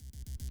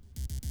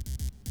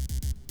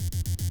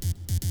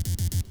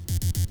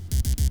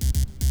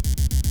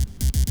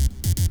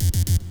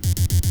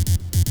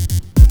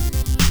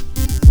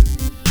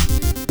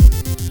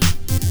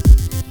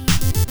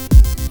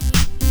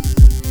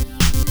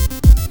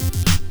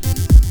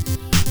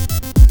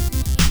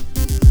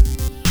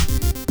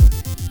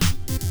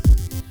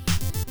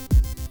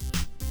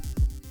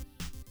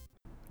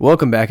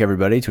Welcome back,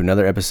 everybody, to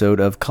another episode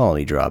of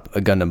Colony Drop,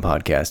 a Gundam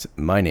podcast.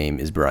 My name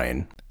is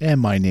Brian.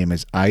 And my name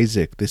is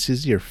Isaac. This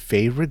is your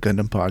favorite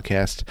Gundam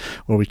podcast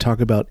where we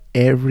talk about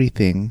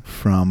everything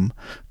from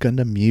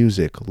Gundam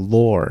music,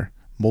 lore,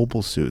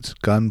 mobile suits,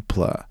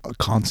 gunpla,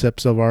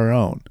 concepts of our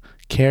own,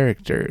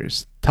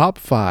 characters, top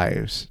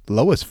fives,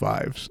 lowest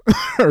fives,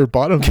 or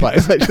bottom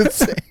fives, I should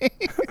say.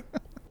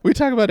 We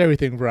talk about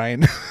everything,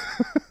 Brian.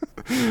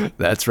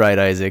 That's right,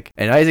 Isaac.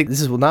 And Isaac,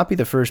 this will not be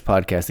the first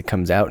podcast that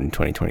comes out in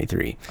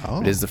 2023. Oh.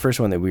 It is the first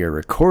one that we are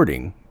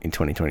recording in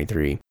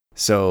 2023.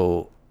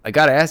 So I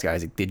got to ask,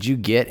 Isaac, did you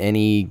get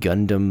any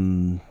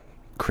Gundam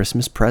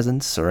Christmas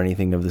presents or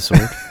anything of the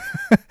sort?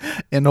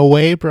 In a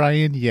way,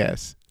 Brian,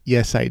 yes.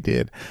 Yes, I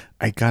did.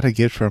 I got a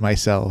gift for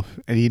myself.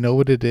 And you know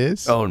what it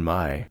is? Oh,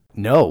 my.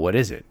 No, what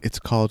is it? It's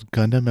called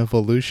Gundam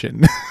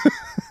Evolution.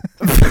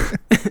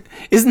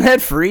 Isn't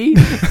that free?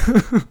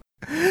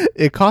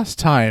 It costs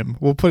time.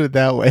 We'll put it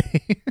that way.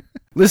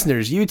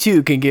 Listeners, you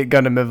too can get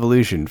Gundam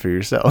Evolution for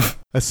yourself.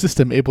 A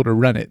system able to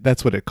run it.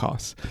 That's what it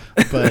costs.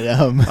 But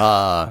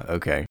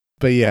okay.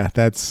 But yeah,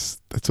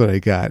 that's what I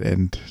got,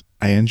 and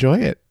I enjoy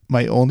it.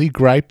 My only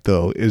gripe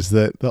though is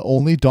that the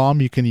only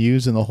Dom you can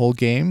use in the whole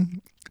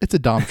game, it's a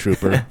Dom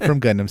Trooper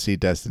from Gundam Seed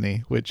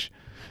Destiny, which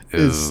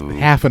is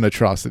half an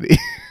atrocity.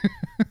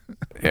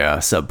 Yeah,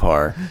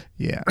 subpar.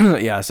 Yeah.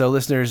 Yeah, so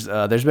listeners,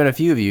 there's been a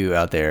few of you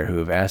out there who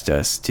have asked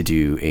us to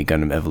do a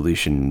Gundam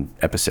Evolution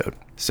episode.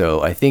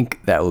 So I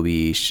think that will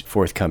be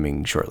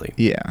forthcoming shortly.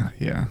 Yeah.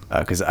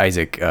 Because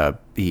Isaac,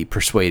 he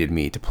persuaded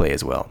me to play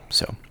as well.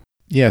 So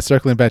yeah,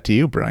 circling back to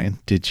you, Brian,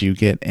 did you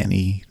get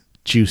any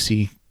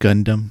juicy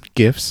Gundam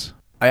gifts?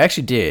 I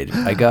actually did.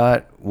 I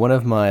got one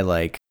of my,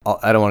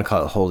 I don't want to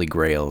call it holy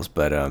grails,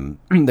 but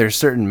there's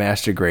certain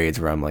master grades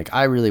where I'm like,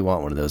 I really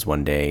want one of those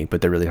one day,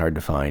 but they're really hard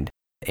to find.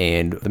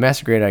 And the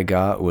master grade I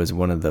got was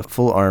one of the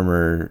full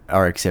armor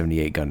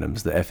RX-78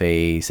 Gundams, the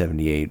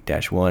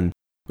FA-78-1,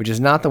 which is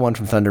not the one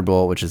from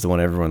Thunderbolt, which is the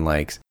one everyone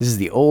likes. This is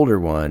the older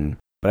one,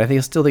 but I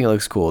still think it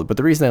looks cool. But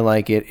the reason I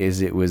like it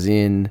is it was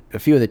in a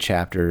few of the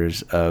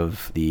chapters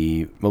of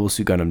the Mobile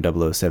Suit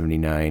Gundam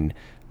 0079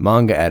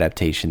 manga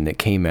adaptation that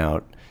came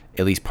out,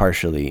 at least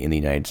partially, in the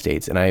United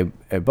States. And I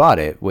bought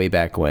it way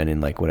back when,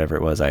 in whatever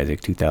it was,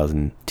 Isaac,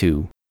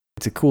 2002.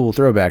 It's a cool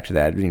throwback to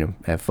that,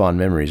 have fond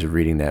memories of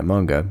reading that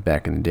manga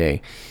back in the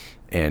day.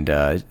 And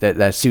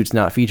that suit's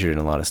not featured in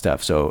a lot of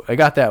stuff. So I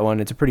got that one.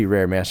 It's a pretty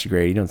rare master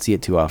grade. You don't see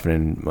it too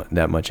often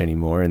that much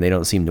anymore, and they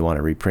don't seem to want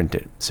to reprint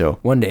it. So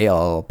one day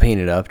I'll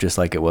paint it up just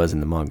like it was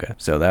in the manga.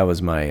 So that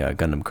was my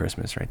Gundam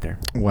Christmas right there.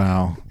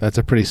 Wow, that's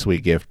a pretty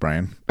sweet gift,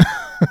 Brian.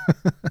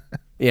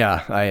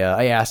 Yeah,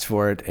 I asked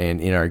for it and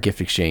in our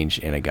gift exchange,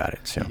 and I got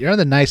it. So you're on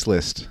the nice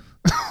list.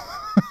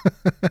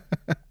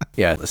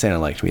 Yeah, Santa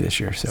liked me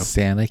this year. So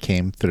Santa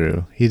came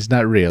through. He's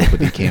not real,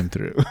 but he came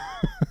through.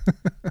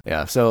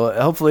 Yeah, so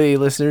hopefully,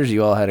 listeners,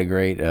 you all had a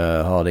great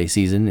holiday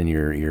season, and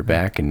you're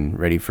back and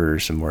ready for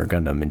some more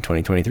Gundam in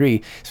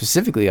 2023.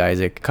 Specifically,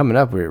 Isaac, coming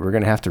up, we're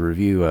going to have to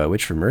review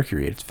Witch from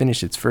Mercury. It's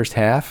finished its first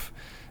half.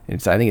 I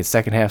think its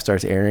second half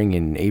starts airing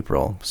in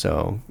April,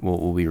 so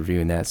we'll be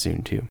reviewing that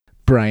soon too.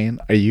 Brian,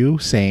 are you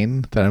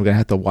saying that I'm going to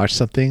have to watch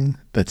something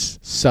that's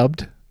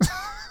subbed?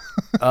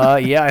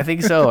 Yeah, I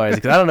think so,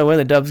 Isaac. 'Cause I don't know when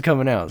the dub's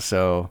coming out.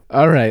 So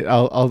all right,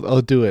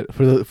 I'll do it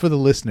for the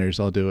listeners.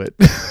 I'll do it.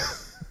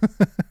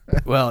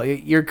 Well,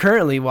 you're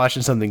currently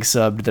watching something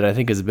subbed that I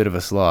think is a bit of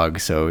a slog.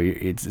 So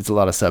it's a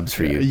lot of subs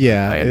for you.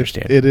 Yeah, I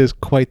understand. It is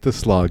quite the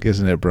slog,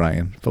 isn't it,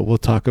 Brian? But we'll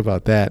talk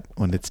about that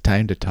when it's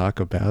time to talk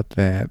about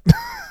that.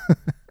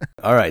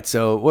 All right.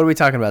 So what are we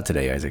talking about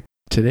today, Isaac?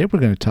 Today we're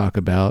going to talk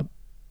about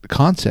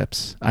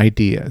concepts,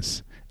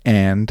 ideas,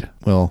 and,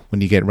 well,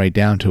 when you get right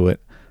down to it,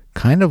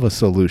 kind of a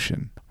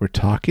solution. We're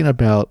talking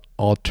about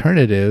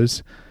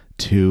alternatives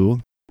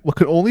to what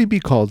could only be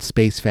called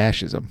space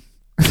fascism,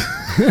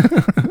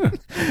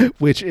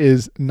 which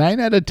is 9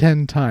 out of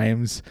 10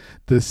 times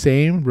the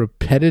same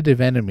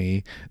repetitive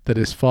enemy that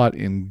is fought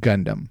in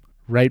Gundam.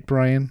 Right,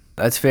 Brian?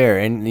 That's fair.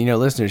 And,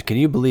 listeners, can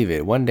you believe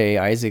it? One day,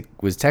 Isaac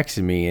was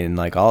texting me, and,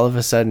 all of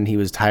a sudden, he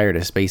was tired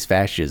of space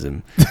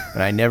fascism.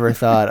 And I never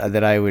thought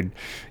that I would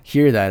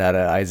hear that out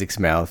of Isaac's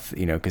mouth,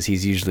 because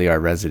he's usually our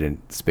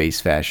resident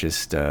space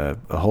fascist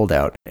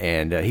holdout.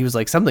 And he was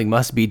like, something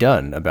must be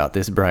done about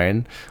this,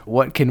 Brian.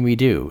 What can we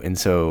do? And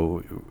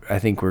so I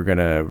think we're going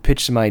to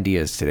pitch some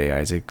ideas today,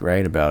 Isaac,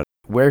 right, about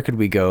where could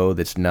we go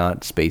that's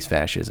not space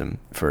fascism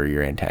for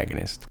your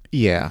antagonist?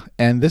 Yeah,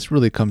 and this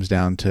really comes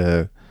down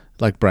to,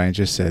 like Brian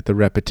just said, the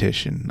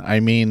repetition. I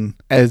mean,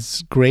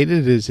 as great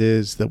it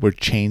is that we're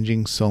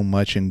changing so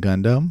much in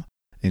Gundam,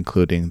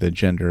 including the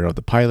gender of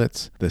the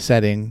pilots, the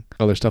setting,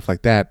 other stuff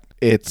like that,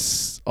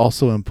 it's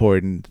also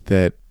important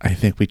that I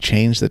think we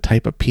change the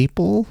type of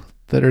people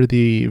that are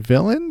the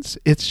villains.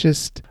 It's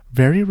just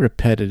very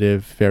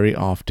repetitive, very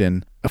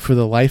often. For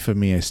the life of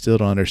me, I still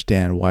don't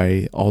understand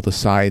why all the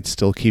sides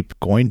still keep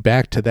going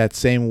back to that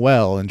same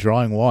well and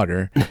drawing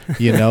water.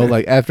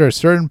 After a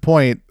certain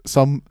point,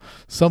 some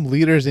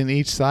leaders in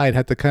each side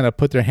have to kind of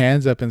put their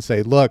hands up and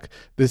say, look,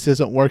 this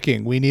isn't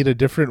working. We need a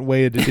different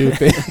way to do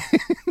things.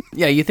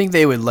 Yeah, you think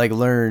they would like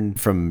learn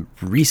from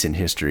recent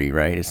history,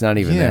 right? It's not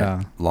even Yeah.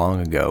 that long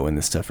ago when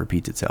this stuff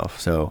repeats itself.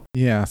 So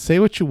Yeah, say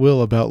what you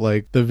will about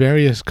like the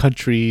various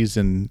countries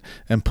and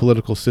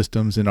political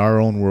systems in our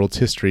own world's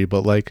history,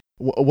 but like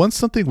once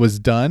something was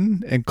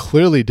done and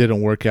clearly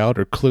didn't work out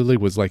or clearly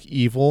was like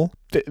evil,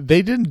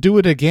 they didn't do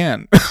it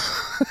again.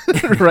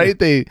 Right?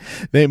 They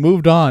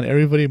moved on.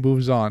 Everybody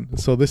moves on.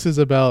 So this is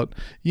about,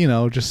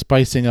 just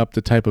spicing up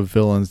the type of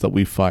villains that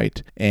we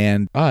fight.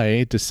 And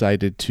I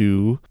decided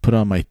to put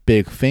on my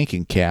big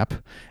thinking cap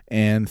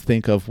and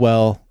think of,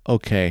 well,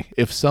 okay,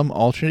 if some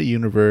alternate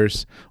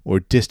universe or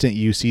distant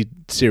UC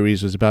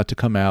series was about to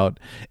come out,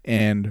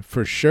 and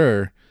for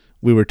sure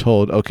we were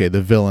told, okay,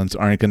 the villains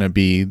aren't going to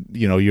be,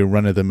 your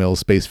run-of-the-mill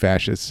space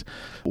fascists,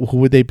 who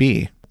would they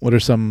be? What are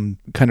some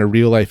kind of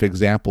real-life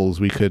examples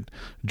we could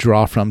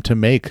draw from to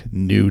make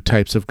new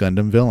types of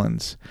Gundam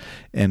villains?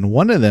 And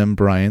one of them,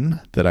 Brian,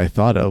 that I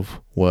thought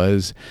of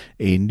was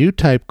a new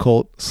type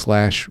cult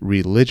 /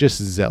 religious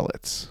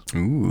zealots.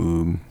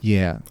 ooh,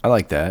 Yeah. I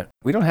like that.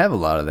 We don't have a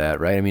lot of that,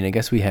 right? I mean, I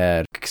guess we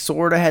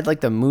sort of had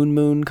like the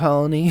Moon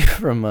colony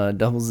from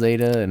Double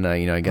Zeta, and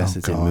I guess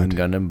it's in Moon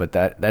Gundam, but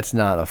that's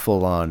not a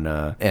full-on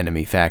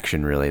enemy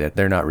faction, really. That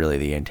they're not really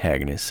the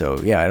antagonists. So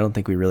yeah, I don't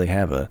think we really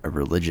have a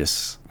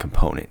religious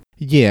component.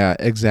 Yeah,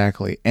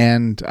 exactly.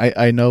 And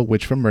I know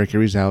Witch from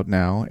Mercury's out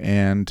now,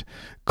 and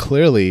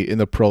clearly in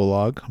the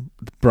prologue,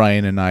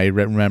 Brian and I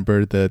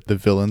remember that the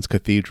villain's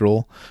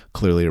cathedral,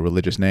 clearly a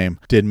religious name,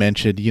 did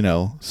mention,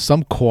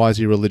 some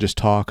quasi-religious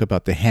talk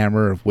about the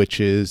hammer of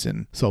witches,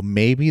 and so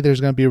maybe there's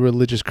going to be a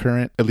religious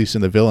current, at least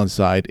in the villain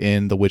side,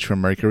 in The Witch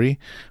from Mercury.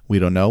 We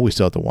don't know. We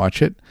still have to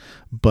watch it.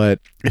 But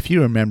if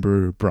you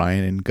remember,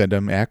 Brian, in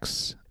Gundam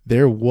X,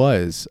 there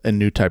was a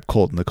new type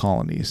cult in the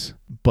colonies,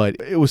 but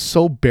it was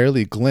so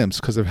barely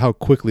glimpsed because of how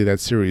quickly that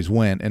series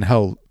went and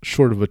how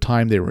short of a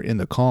time they were in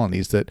the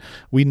colonies that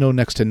we know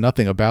next to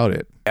nothing about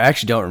it. I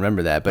actually don't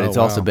remember that, but it's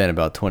wow. also been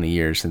about 20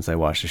 years since I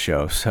watched the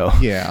show, so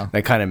yeah,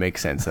 that kind of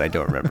makes sense that I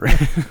don't remember.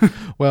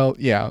 Well,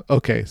 yeah,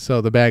 okay,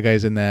 so the bad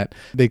guys in that,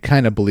 they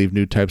kind of believe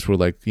new types were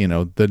like,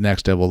 the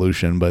next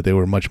evolution, but they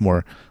were much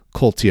more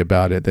culty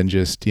about it than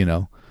just,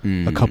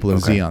 a couple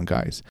of Xeon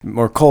guys.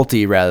 More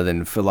culty rather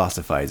than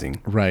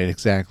philosophizing. Right,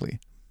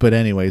 exactly. But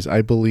anyways,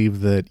 I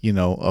believe that,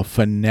 a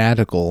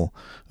fanatical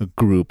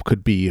group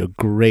could be a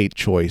great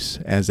choice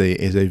as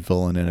a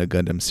villain in a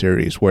Gundam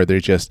series where they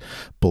just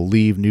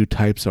believe new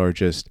types are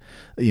just,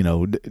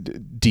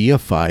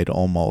 deified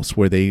almost,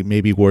 where they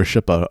maybe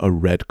worship a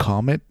red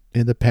comet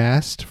in the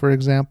past, for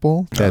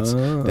example. That's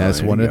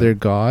one of their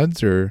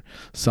gods, or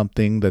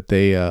something that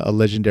they a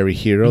legendary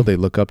hero they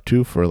look up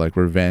to for like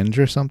revenge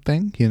or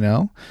something,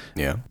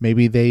 Yeah.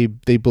 Maybe they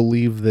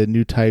believe the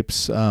new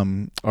types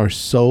are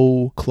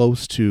so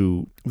close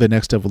to the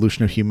next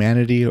evolution of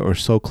humanity, or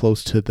so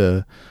close to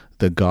the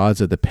gods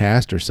of the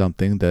past or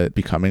something, that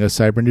becoming a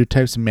cyber new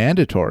type's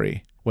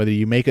mandatory. Whether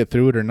you make it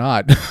through it or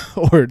not,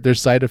 or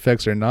there's side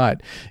effects or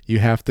not, you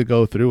have to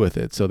go through with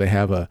it. So they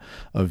have a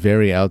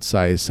very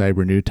outsized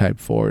cyber new type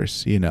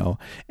force,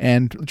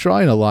 and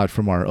drawing a lot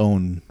from our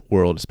own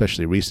world,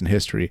 especially recent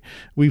history,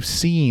 we've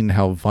seen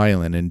how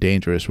violent and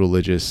dangerous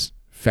religious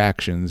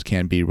factions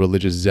can be,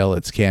 religious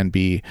zealots can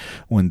be,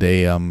 when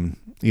they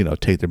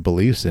take their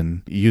beliefs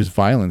and use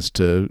violence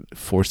to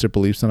force their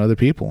beliefs on other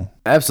people.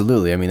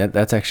 Absolutely. I mean,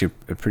 that's actually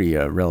a pretty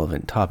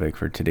relevant topic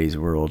for today's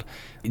world.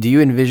 Do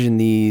you envision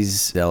these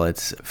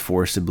zealots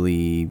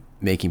forcibly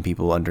making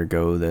people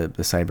undergo the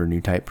cyber new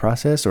type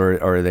process,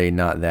 or are they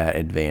not that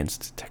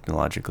advanced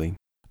technologically?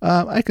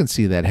 I can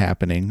see that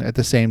happening. At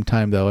the same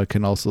time, though, I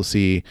can also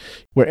see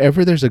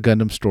wherever there's a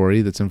Gundam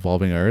story that's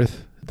involving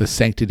Earth, the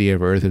sanctity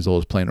of Earth is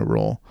always playing a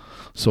role.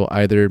 So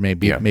either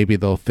maybe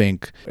they'll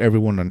think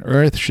everyone on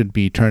Earth should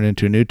be turned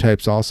into new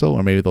types also,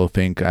 or maybe they'll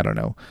think, I don't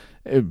know,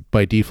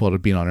 by default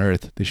of being on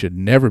Earth, they should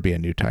never be a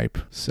new type.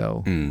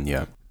 So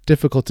yeah.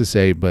 Difficult to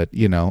say, but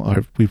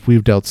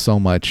we've dealt so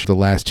much the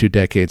last 2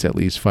 decades at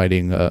least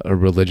fighting a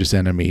religious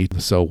enemy.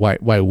 So why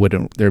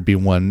wouldn't there be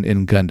one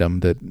in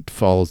Gundam that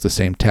follows the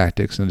same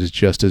tactics and is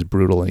just as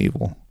brutal and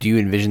evil? Do you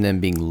envision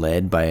them being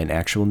led by an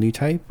actual new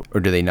type,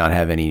 or do they not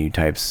have any new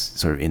types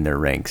sort of in their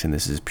ranks, and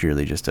this is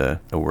purely just a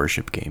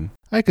worship game?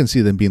 I can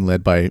see them being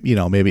led by,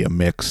 maybe a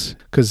mix,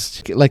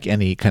 because like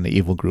any kind of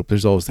evil group,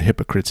 there's always the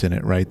hypocrites in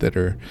it, right? That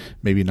are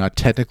maybe not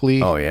technically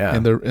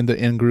in the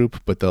in group,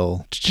 but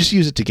they'll just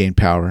use it to gain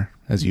power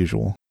as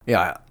usual.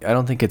 Yeah, I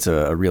don't think it's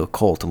a real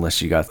cult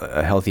unless you got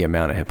a healthy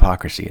amount of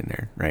hypocrisy in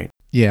there, right?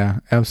 Yeah,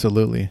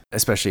 absolutely.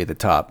 Especially at the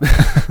top.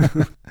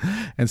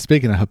 And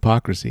speaking of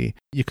hypocrisy,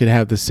 you could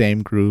have the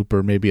same group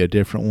or maybe a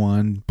different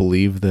one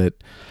believe that,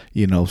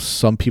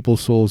 some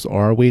people's souls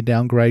are way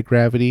down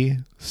gravity.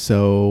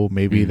 So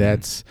maybe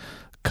that's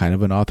kind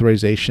of an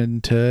authorization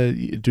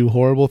to do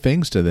horrible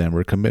things to them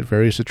or commit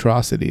various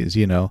atrocities.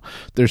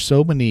 There's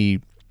so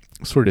many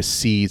sort of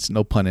seeds,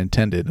 no pun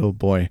intended, oh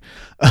boy,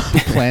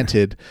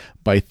 planted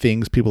by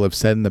things people have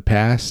said in the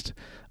past,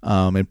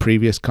 in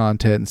previous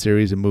content and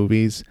series and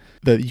movies,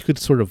 that you could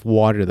sort of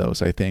water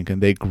those, I think,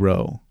 and they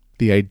grow.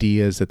 The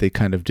ideas that they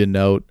kind of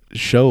denote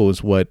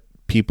shows what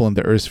people in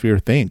the Earth sphere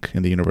think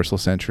in the universal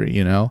century,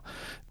 you know?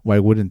 Why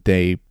wouldn't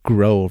they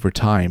grow over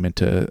time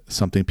into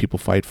something people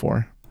fight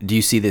for? Do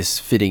you see this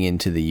fitting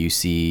into the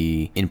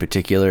UC in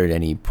particular at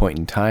any point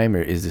in time,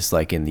 or is this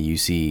like in the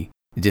UC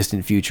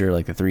distant future,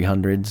 like the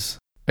 300s?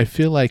 I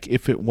feel like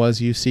if it was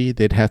UC,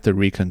 they'd have to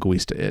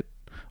reconquista it,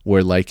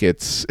 where like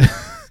it's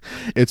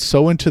it's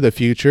so into the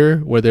future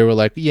where they were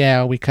like,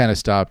 yeah, we kind of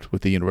stopped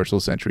with the universal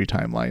century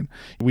timeline.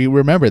 We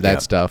remember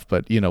that stuff,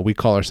 but you know, we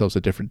call ourselves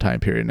a different time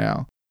period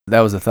now.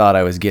 That was the thought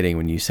I was getting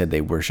when you said they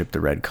worship the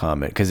Red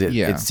Comet, because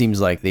it seems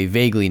like they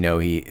vaguely know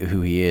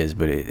who he is,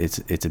 but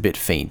it's a bit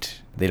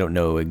faint. They don't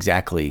know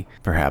exactly,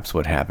 perhaps,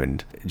 what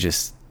happened.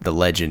 Just the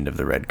legend of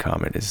the Red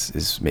Comet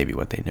is maybe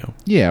what they know.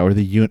 Yeah, or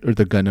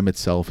the Gundam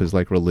itself is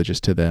like religious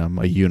to them,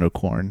 a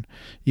unicorn.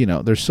 You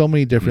know, there's so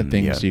many different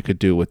things you could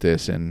do with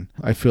this, and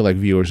I feel like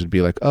viewers would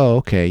be like, oh,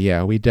 okay,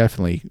 yeah, we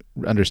definitely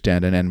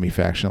understand an enemy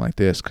faction like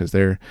this, because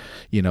they're,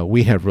 you know,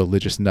 we have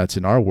religious nuts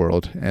in our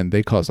world, and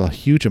they cause a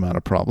huge amount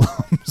of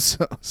problems.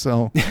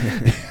 so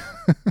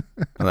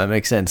Well, that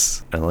makes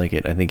sense. I like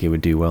it. I think it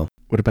would do well.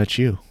 What about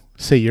you?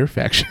 Say your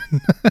faction.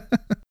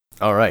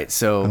 All right,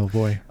 so oh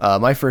boy,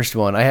 my first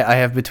one, I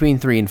have between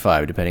 3 and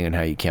 5, depending on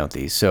how you count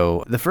these.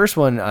 So the first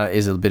one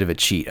is a bit of a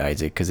cheat,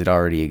 Isaac, because it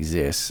already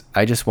exists.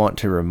 I just want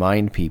to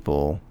remind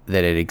people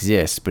that it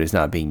exists, but it's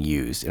not being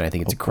used, and I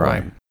think it's a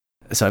crime.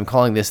 So I'm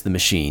calling this the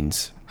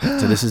Machines.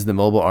 So this is the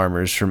mobile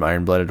armors from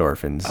Iron-Blooded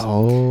Orphans.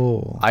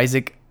 Oh,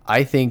 Isaac,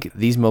 I think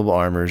these mobile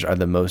armors are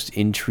the most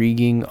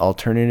intriguing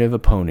alternative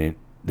opponent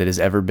that has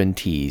ever been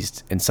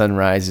teased, and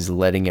Sunrise is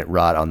letting it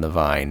rot on the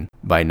vine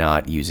by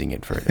not using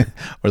it further.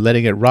 Or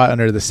letting it rot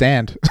under the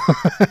sand.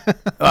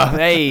 Oh,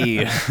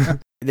 hey!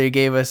 They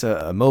gave us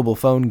a mobile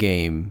phone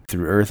game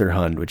through Earther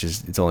Hunt,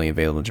 it's only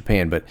available in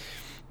Japan, but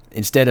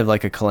instead of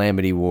like a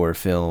Calamity War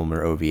film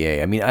or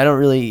OVA, I mean, I don't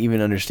really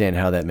even understand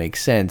how that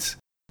makes sense.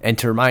 And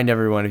to remind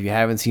everyone, if you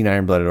haven't seen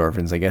Iron-Blooded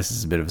Orphans, I guess this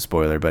is a bit of a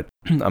spoiler, but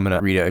I'm going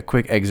to read a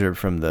quick excerpt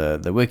from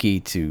the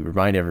wiki to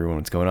remind everyone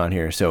what's going on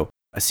here. So,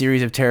 a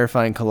series of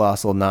terrifying,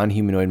 colossal,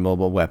 non-humanoid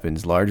mobile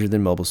weapons larger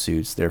than mobile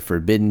suits. They're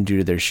forbidden due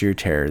to their sheer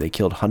terror. They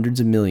killed hundreds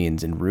of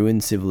millions and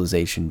ruined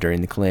civilization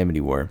during the Calamity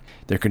War.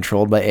 They're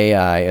controlled by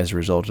AI as a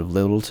result of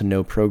little to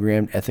no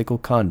programmed ethical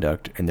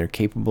conduct, and they're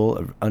capable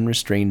of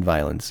unrestrained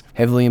violence.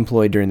 Heavily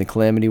employed during the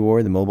Calamity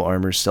War, the mobile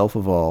armors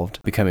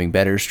self-evolved, becoming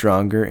better,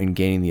 stronger, and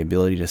gaining the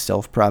ability to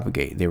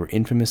self-propagate. They were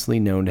infamously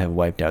known to have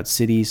wiped out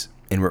cities,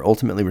 and were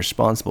ultimately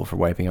responsible for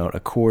wiping out a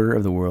quarter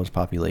of the world's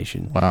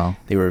population. Wow.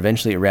 They were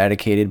eventually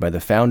eradicated by the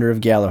founder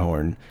of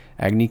Gjallarhorn,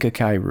 Agnika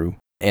Kairu,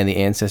 and the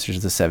ancestors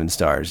of the Seven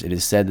Stars. It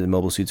is said that the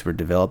mobile suits were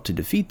developed to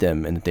defeat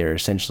them and that they are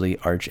essentially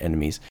arch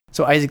enemies.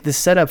 So, Isaac, the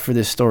setup for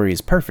this story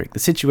is perfect. The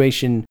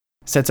situation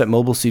sets up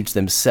mobile suits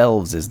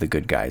themselves as the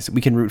good guys. We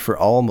can root for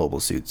all mobile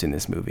suits in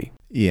this movie.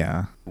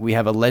 Yeah. We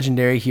have a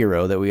legendary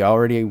hero that we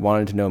already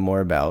wanted to know more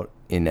about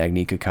in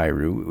Agnika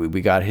Kairu.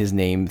 We got his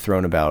name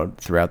thrown about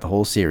throughout the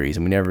whole series,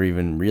 and we never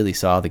even really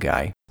saw the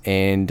guy.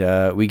 And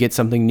we get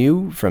something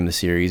new from the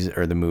series,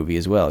 or the movie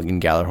as well, in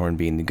Gjallarhorn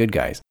being the good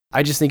guys.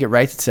 I just think it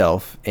writes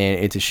itself, and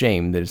it's a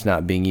shame that it's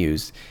not being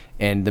used.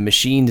 And the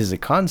Machines as a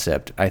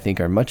concept, I think,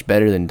 are much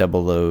better than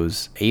Double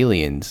O's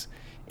aliens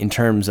in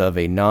terms of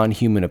a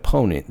non-human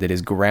opponent that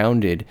is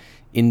grounded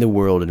in the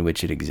world in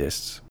which it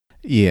exists.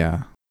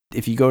 Yeah.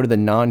 If you go to the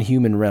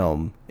non-human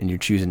realm and you're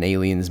choosing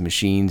aliens,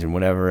 machines, and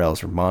whatever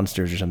else, or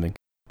monsters or something,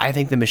 I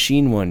think the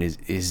machine one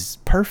is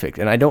perfect,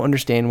 and I don't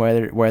understand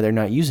why they're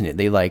not using it.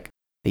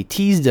 They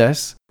teased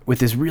us with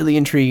this really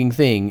intriguing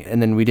thing,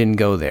 and then we didn't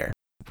go there.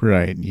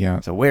 Right.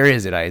 Yeah. So where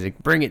is it, Isaac?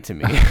 Bring it to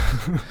me.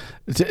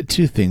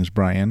 Two things,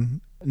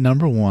 Brian.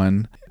 Number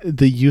one,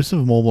 the use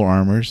of mobile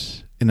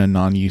armors in a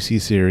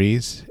non-UC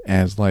series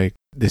as like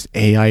this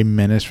AI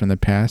menace from the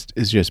past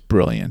is just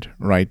brilliant,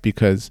 right?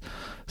 Because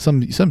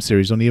some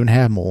series don't even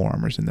have mobile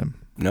armors in them.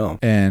 No.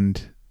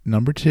 And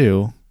number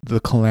two,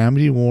 the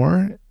Calamity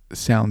War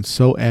sounds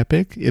so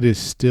epic. It is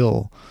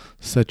still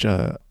such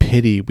a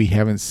pity we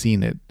haven't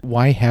seen it.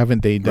 Why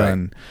haven't they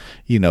done,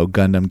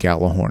 Gundam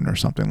Gjallarhorn or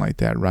something like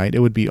that, right? It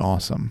would be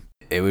awesome.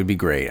 It would be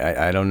great.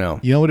 I don't know.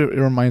 You know what it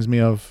reminds me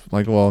of?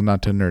 Like, well,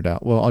 not to nerd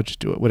out. Well, I'll just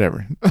do it.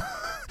 Whatever.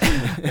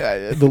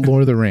 The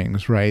Lord of the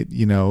Rings, right?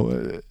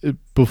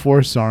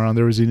 Before Sauron,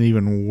 there was an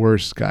even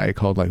worse guy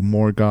called like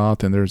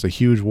Morgoth, and there was a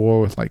huge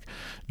war with like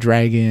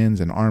dragons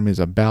and armies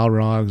of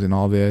Balrogs and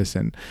all this.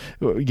 And,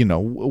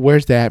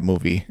 where's that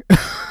movie?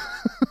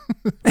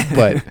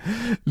 But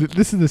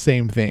this is the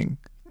same thing.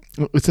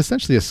 It's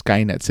essentially a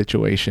Skynet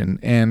situation,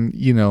 and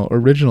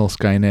original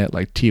Skynet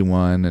like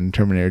T1 and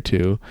Terminator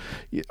 2,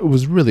 it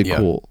was really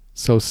cool.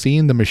 So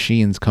seeing the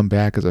Machines come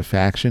back as a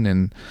faction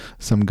in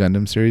some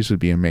Gundam series would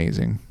be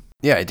amazing.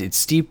 Yeah, it's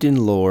steeped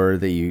in lore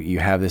that you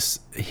have this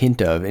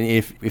hint of, and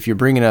if you're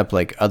bringing up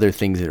like other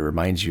things that it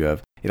reminds you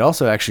of, it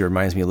also actually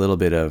reminds me a little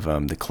bit of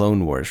the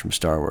Clone Wars from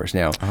Star Wars.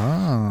 Now,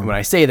 when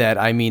I say that,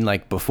 I mean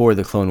like before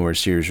the Clone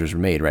Wars series was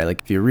made, right? Like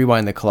if you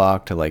rewind the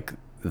clock to like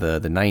the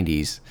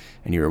 90s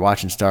and you were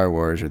watching Star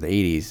Wars or the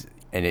 80s,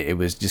 And it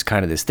was just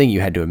kind of this thing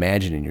you had to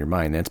imagine in your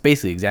mind. That's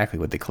basically exactly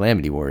what the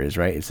Calamity War is,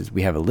 right? It's just,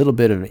 we have a little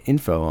bit of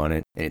info on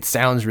it, and it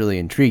sounds really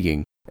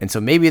intriguing. And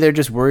so maybe they're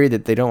just worried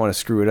that they don't want to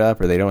screw it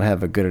up, or they don't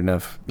have a good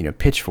enough,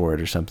 pitch for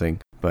it or something.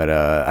 But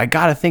I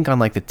gotta think on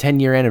like the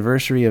 10-year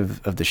anniversary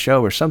of the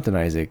show or something,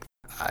 Isaac.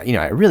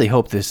 I really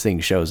hope this thing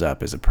shows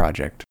up as a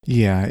project.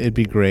 Yeah, it'd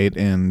be great.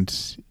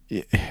 And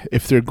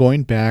if they're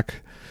going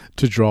back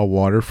to draw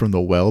water from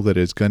the well that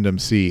is Gundam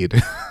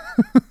Seed,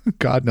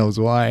 God knows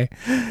why.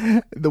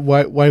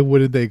 Why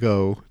wouldn't they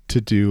go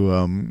to do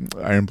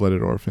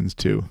Iron-Blooded Orphans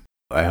too?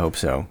 I hope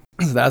so.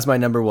 That's my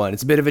number one.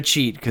 It's a bit of a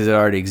cheat because it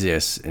already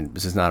exists, and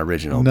this is not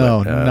original.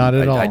 No, but, not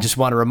at all. I just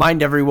want to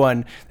remind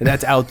everyone that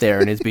that's out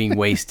there and it's being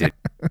wasted.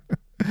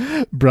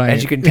 Brian,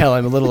 as you can tell,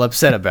 I'm a little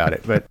upset about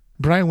it. But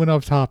Brian went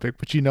off topic,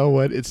 but you know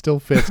what? It still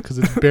fits because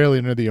it's barely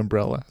under the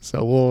umbrella,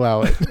 so we'll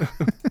allow it.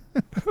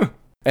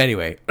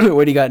 Anyway,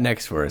 what do you got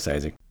next for us,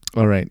 Isaac?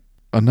 All right.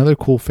 Another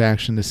cool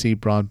faction to see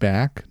brought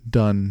back,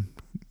 done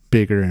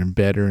bigger and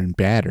better and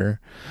badder,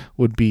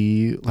 would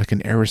be like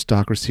an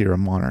aristocracy or a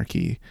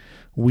monarchy.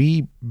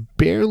 We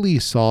barely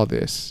saw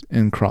this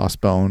in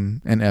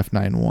Crossbone and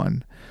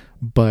F91,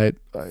 but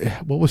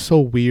what was so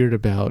weird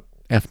about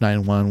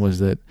F91 was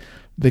that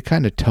they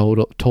kind of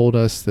told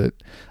us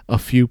that a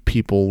few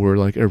people were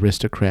like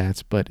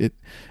aristocrats, but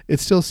it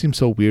still seemed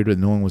so weird that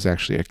no one was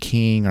actually a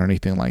king or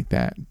anything like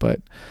that.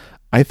 But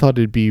I thought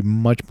it'd be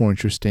much more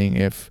interesting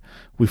if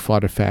we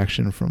fought a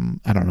faction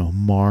from, I don't know,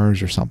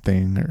 Mars or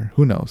something, or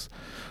who knows,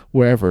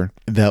 wherever,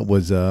 that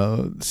was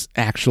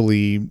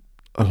actually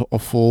a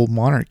full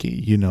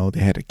monarchy. They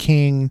had a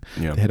king,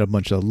 yeah. They had a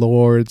bunch of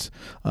lords,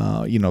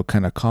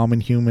 kind of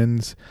common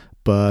humans.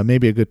 But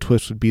maybe a good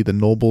twist would be the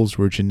nobles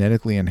were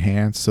genetically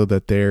enhanced so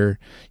that they're,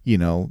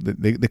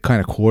 they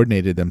kind of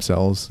coordinated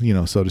themselves,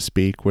 so to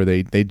speak, where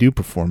they do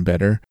perform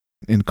better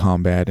in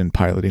combat and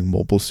piloting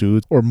mobile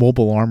suits or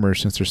mobile armor.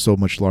 Since they're so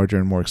much larger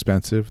and more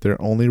expensive,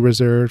 they're only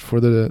reserved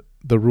for the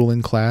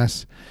ruling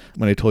class.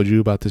 When I told you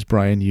about this,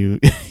 Brian, you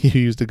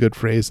used a good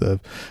phrase of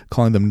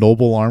calling them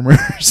noble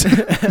armors.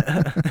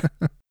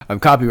 I'm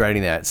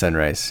copywriting that,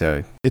 Sunrise.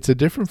 So it's a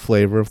different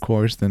flavor, of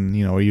course,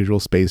 than our usual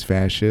space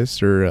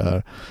fascists or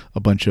a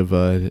bunch of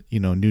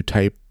new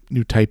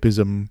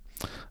typism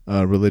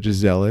religious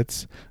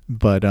zealots.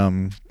 But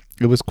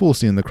it was cool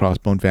seeing the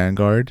Crossbone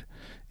Vanguard,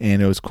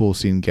 and it was cool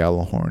seeing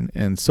Gallahorn.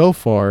 And so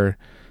far,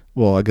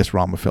 well, I guess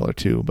Ramafeller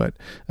too, but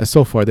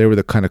so far they were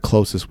the kind of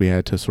closest we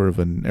had to sort of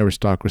an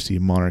aristocracy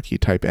monarchy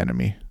type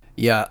enemy.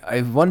 Yeah,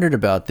 I've wondered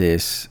about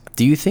this.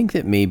 Do you think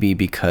that maybe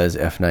because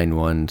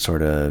F91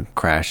 sort of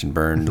crashed and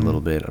burned a little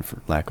bit, for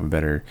lack of a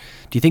better,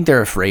 do you think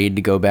they're afraid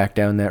to go back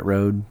down that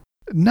road?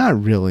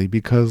 Not really,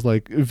 because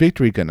like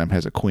Victory Gundam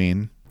has a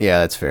queen. Yeah,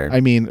 that's fair. I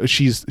mean,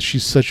 she's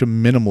such a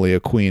minimally a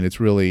queen. It's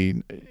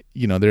really,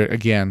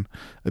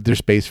 they're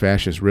space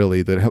fascists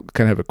really that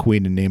kind of have a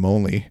queen in name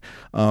only.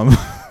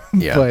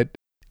 Yeah. But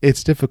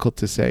it's difficult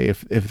to say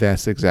if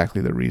that's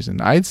exactly the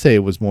reason. I'd say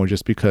it was more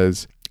just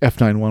because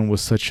F91 was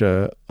such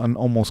an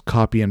almost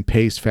copy and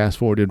paste fast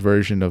forwarded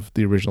version of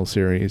the original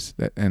series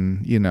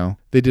and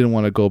they didn't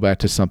want to go back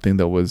to something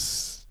that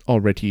was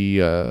already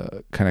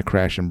kind of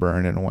crash and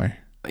burn in a way.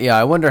 Yeah,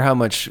 I wonder how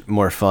much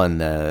more fun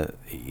the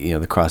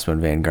Crossbone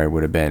Vanguard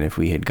would have been if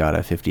we had got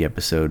a 50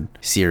 episode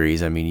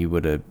series. I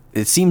mean,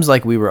 it seems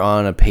like we were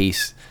on a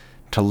pace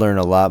to learn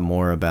a lot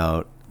more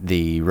about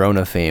the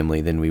Rona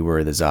family than we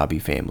were the Zabi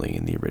family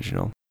in the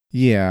original.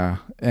 Yeah,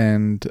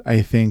 and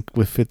I think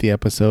with 50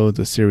 episodes,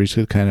 a series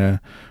could kind of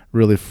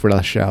really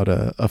flesh out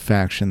a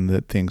faction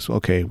that thinks,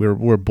 okay,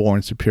 we're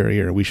born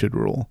superior, we should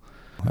rule.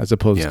 As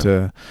opposed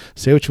to,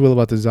 say what you will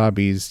about the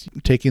Zabis,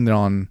 taking their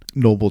on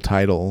noble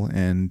title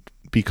and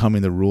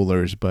becoming the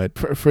rulers. But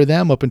for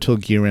them, up until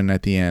Giran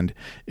at the end,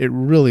 it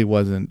really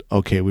wasn't,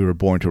 okay, we were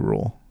born to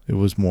rule. It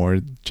was more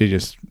to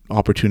just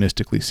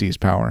opportunistically seize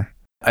power.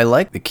 I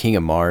like the King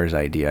of Mars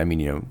idea. I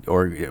mean,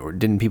 or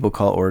didn't people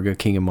call Orga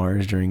King of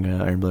Mars during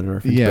Iron-Blooded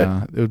Orphans?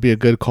 Yeah, it would be a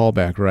good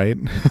callback, right?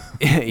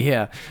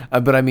 Yeah,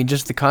 but I mean,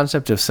 just the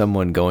concept of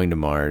someone going to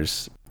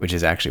Mars, which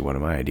is actually one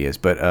of my ideas,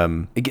 but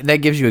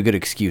that gives you a good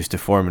excuse to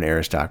form an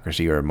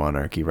aristocracy or a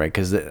monarchy, right?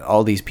 Because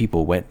all these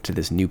people went to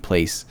this new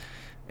place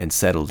and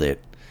settled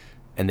it,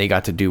 and they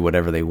got to do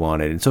whatever they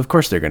wanted. And so, of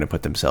course, they're going to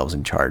put themselves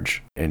in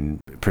charge and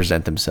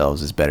present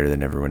themselves as better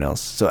than everyone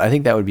else. So I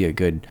think that would be a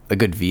good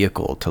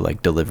vehicle to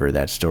like deliver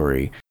that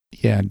story.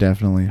 Yeah,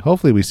 definitely.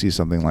 Hopefully we see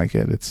something like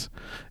it.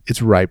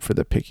 It's ripe for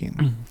the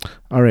picking.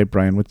 All right,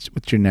 Brian, what's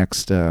your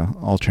next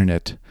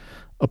alternate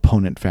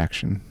opponent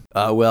faction?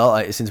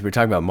 Since we're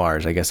talking about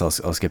Mars, I guess I'll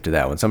skip to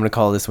that one. So I'm going to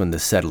call this one the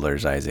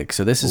Settlers, Isaac.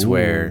 So this is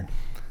where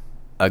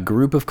a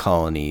group of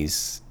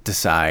colonies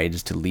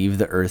decides to leave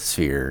the Earth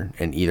sphere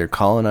and either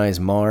colonize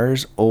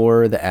Mars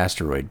or the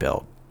asteroid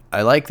belt.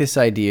 I like this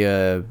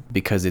idea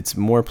because it's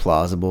more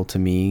plausible to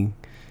me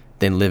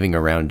than living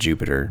around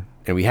Jupiter.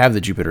 And we have the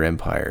Jupiter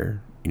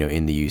Empire,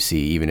 in the UC,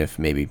 even if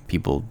maybe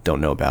people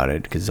don't know about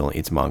it because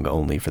it's manga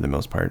only for the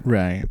most part.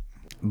 Right.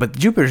 But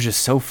Jupiter's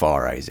just so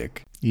far,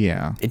 Isaac.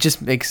 Yeah. It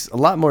just makes a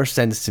lot more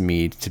sense to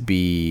me to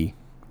be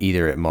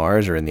either at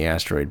Mars or in the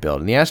asteroid belt.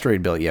 In the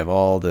asteroid belt, you have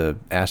all the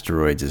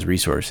asteroids as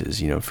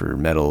resources, for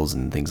metals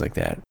and things like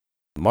that.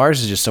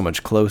 Mars is just so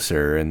much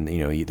closer, and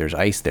there's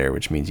ice there,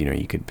 which means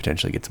you could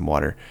potentially get some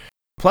water.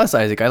 Plus,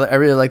 Isaac, I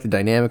really like the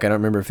dynamic. I don't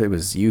remember if it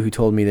was you who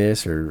told me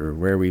this or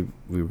where we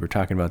were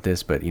talking about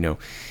this, but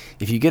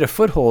if you get a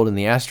foothold in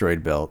the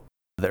asteroid belt,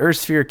 the Earth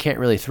sphere can't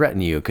really threaten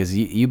you because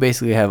you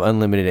basically have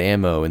unlimited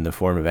ammo in the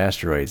form of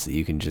asteroids that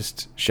you can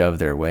just shove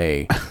their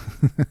way.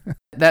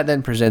 That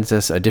then presents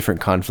us a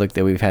different conflict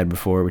that we've had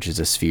before, which is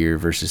a sphere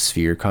versus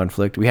sphere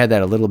conflict. We had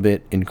that a little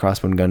bit in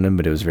Crossbone Gundam,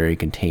 but it was very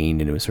contained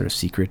and it was sort of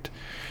secret.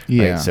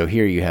 Yeah. Right? So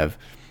here you have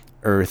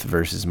Earth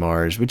versus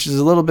Mars, which is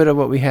a little bit of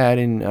what we had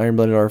in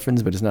Iron-Blooded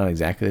Orphans, but it's not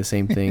exactly the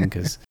same thing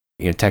because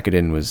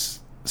Tekkadan was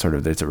sort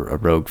of, it's a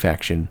rogue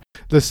faction.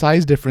 The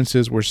size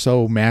differences were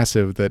so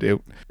massive that it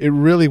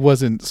really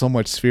wasn't so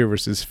much sphere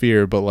versus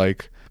sphere, but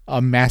like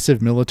a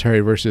massive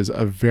military versus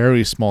a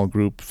very small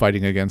group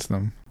fighting against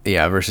them.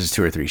 Yeah, versus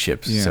 2 or 3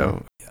 ships. Yeah.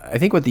 So I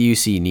think what the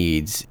UC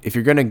needs, if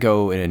you're going to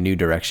go in a new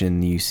direction,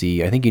 the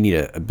UC, I think you need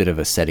a bit of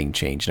a setting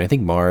change. And I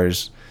think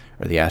Mars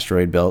or the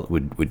asteroid belt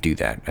would do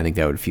that. I think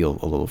that would feel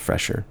a little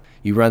fresher.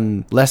 You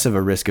run less of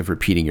a risk of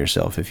repeating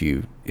yourself if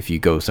you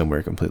go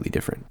somewhere completely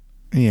different.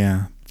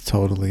 Yeah,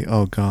 totally.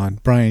 Oh,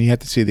 God. Brian, you have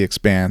to see The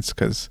Expanse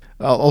because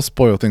I'll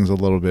spoil things a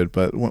little bit,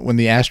 but when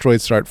the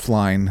asteroids start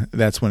flying,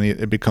 that's when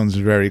it becomes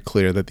very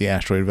clear that the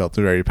asteroid belt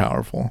is very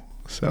powerful.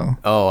 So.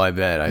 Oh, I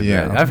bet.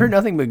 Bet. I've heard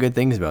nothing but good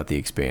things about The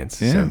Expanse.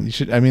 Yeah, so. You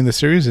should. I mean, the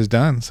series is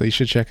done, so you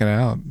should check it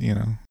out.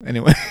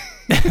 Anyway.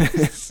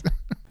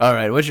 All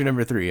right. What's your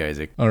number 3,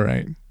 Isaac? All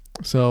right.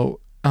 So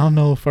I don't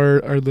know if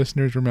our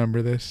listeners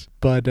remember this,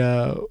 but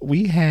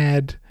we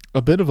had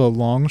a bit of a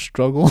long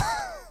struggle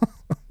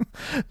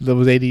that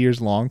was 80 years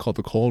long called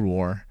the Cold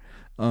War.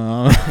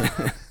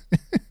 And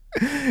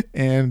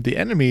the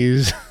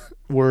enemies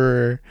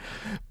were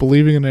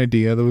believing an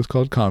idea that was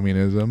called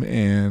communism.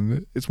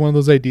 And it's one of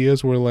those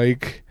ideas where,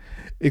 like,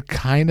 it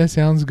kind of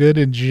sounds good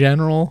in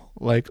general.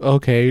 Like,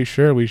 okay,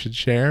 sure, we should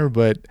share.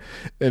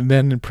 And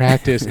then in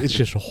practice, it's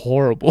just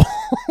horrible.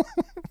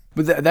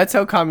 But that's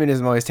how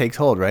communism always takes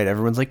hold, right?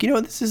 Everyone's like,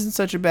 this isn't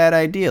such a bad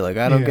idea. Like,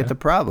 I don't get the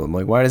problem.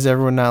 Like, why does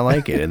everyone not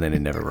like it? And then it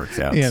never works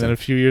out. Yeah, and then a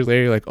few years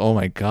later, you're like, oh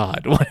my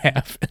God, what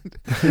happened?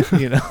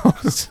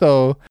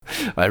 So.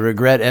 I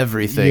regret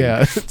everything.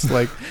 Yeah, it's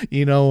like,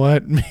 you know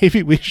what?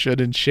 Maybe we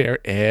shouldn't share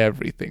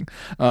everything.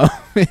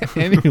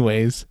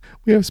 Anyways,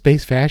 we have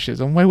space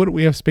fascism. Why wouldn't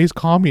we have space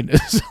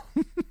communism?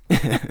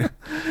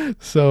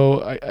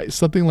 So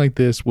something like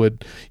this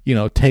would,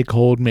 take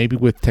hold maybe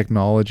with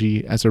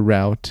technology as a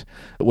route,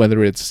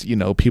 whether it's,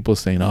 people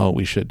saying, oh,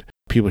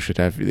 people should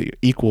have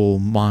equal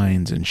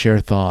minds and share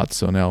thoughts.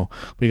 So now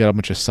we got a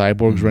bunch of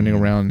cyborgs running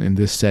around in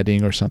this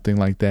setting or something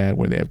like that,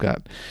 where they've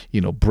got,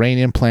 brain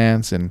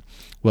implants. And,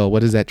 well,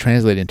 what does that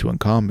translate into in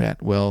combat?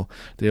 Well,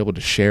 they're able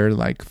to share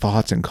like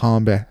thoughts in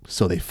combat.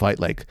 So they fight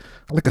like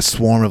a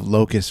swarm of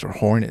locusts or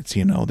hornets,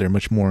 they're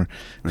much more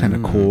kind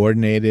of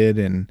coordinated.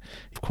 And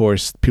of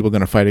course, people are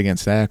going to fight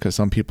against that because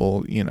some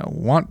people,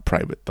 want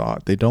private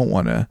thought. They don't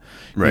want to,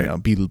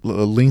 be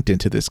linked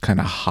into this kind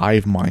of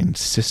hive mind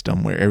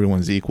system where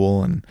everyone's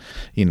equal and,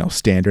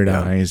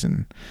 standardize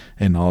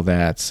and all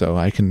that. So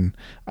I can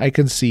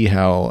see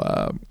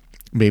how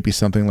maybe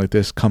something like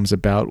this comes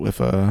about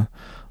with a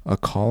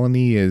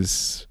colony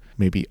is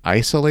maybe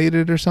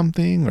isolated or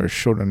something or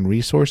short on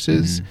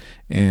resources,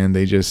 and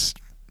they just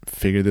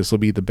figure this will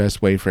be the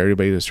best way for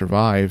everybody to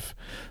survive.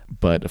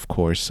 But of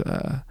course,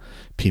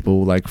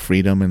 people like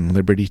freedom and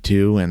liberty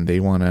too, and they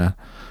want to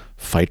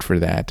fight for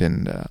that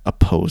and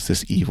oppose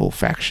this evil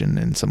faction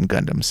in some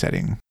Gundam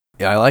setting.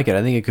 Yeah, I like it.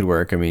 I think it could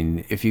work. I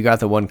mean, if you got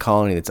the one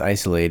colony that's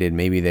isolated,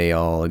 maybe they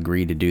all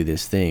agree to do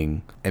this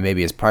thing. And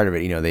maybe as part of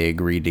it, they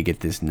agreed to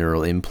get this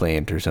neural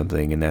implant or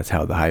something. And that's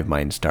how the hive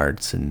mind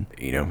starts and,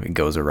 it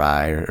goes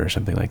awry or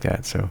something like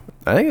that. So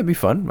I think it'd be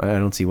fun. I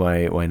don't see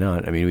why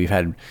not. I mean, we've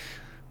had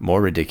more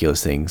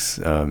ridiculous things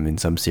in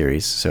some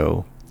series.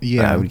 So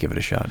yeah, I would give it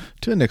a shot.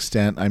 To an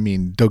extent, I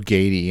mean,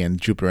 Dogady and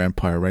Jupiter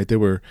Empire, right? They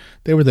were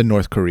the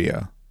North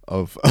Korea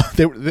of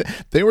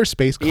they were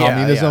space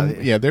communism.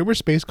 Yeah, they were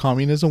space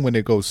communism when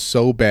it goes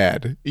so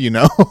bad,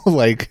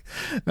 like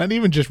not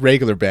even just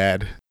regular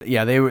bad.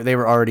 Yeah, they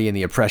were already in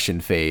the oppression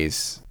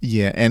phase.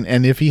 Yeah,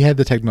 and if he had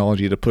the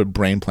technology to put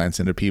brain implants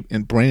into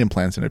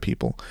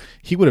people,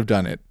 he would have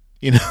done it,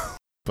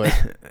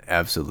 But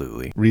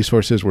absolutely,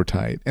 resources were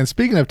tight. And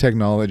speaking of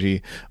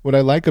technology, what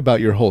I like about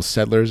your whole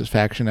Settlers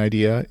faction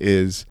idea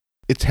is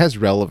it has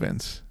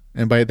relevance.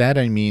 And by that,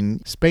 I mean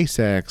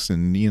SpaceX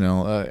and,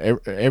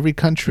 every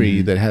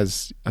country that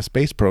has a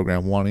space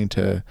program wanting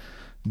to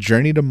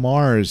journey to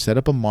Mars, set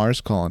up a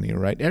Mars colony,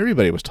 right?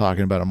 Everybody was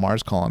talking about a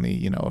Mars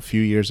colony, a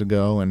few years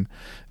ago, and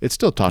it's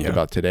still talked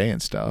about today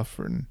and stuff.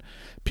 And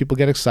people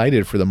get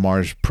excited for the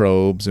Mars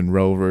probes and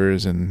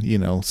rovers and,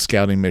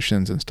 scouting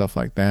missions and stuff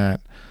like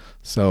that.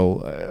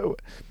 So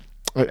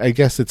I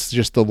guess it's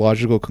just the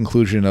logical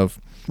conclusion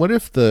of what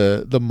if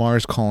the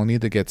Mars colony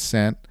that gets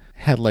sent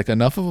had like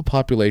enough of a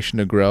population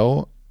to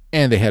grow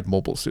and they had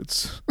mobile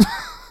suits.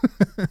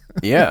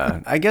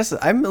 Yeah, I guess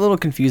I'm a little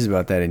confused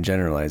about that in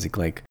general, Isaac.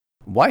 Like,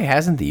 why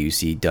hasn't the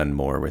UC done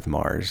more with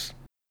Mars?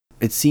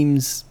 It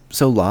seems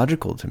so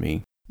logical to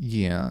me.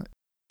 Yeah.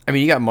 I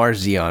mean, you got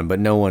Mars Xeon, but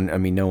no one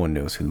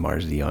knows who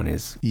Mars Xeon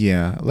is.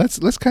 Yeah.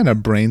 Let's kind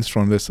of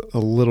brainstorm this a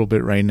little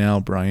bit right now,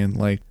 Brian.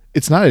 Like,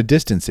 it's not a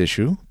distance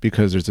issue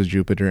because there's a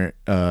Jupiter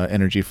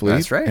energy fleet.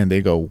 That's right. And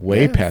they go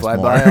way past fly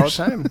Mars. by all the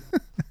time.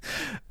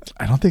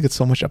 I don't think it's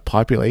so much a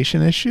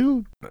population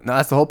issue. No,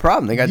 that's the whole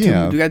problem. They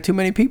got too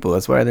many people.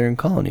 That's why they're in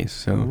colonies.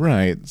 So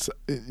right. So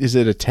is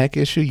it a tech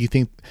issue? You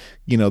think,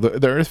 the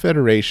Earth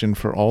Federation,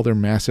 for all their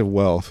massive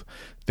wealth,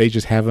 they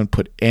just haven't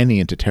put any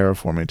into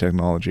terraforming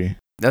technology?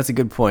 That's a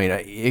good point.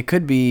 It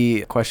could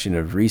be a question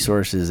of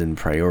resources and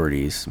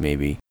priorities,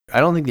 maybe. I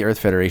don't think the Earth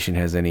Federation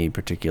has any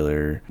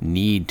particular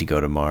need to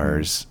go to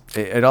Mars.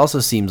 It also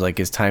seems like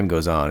as time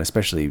goes on,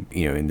 especially,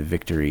 in the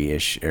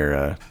Victory-ish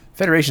era,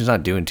 Federation's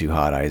not doing too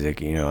hot,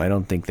 Isaac. I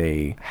don't think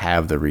they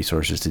have the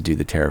resources to do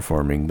the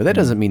terraforming, but that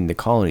doesn't mean the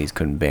colonies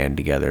couldn't band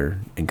together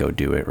and go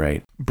do it,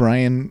 right?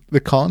 Brian,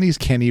 the colonies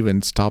can't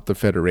even stop the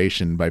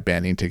Federation by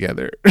banding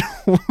together.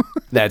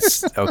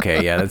 That's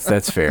okay. Yeah,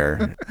 that's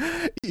fair.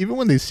 Even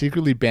when they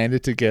secretly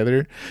banded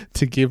together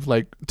to give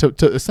to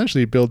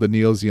essentially build the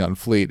Neo-Zeon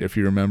fleet, if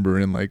you remember,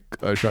 in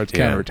Shard's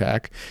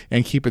counterattack,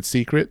 and keep it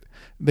secret,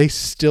 they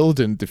still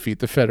didn't defeat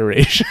the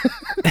Federation.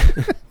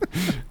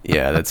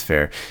 Yeah, that's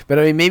fair. But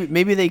I mean,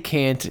 maybe they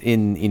can't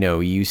in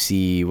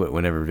UC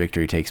whenever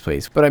Victory takes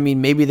place. But I mean,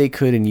 maybe they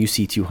could in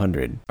UC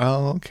 200.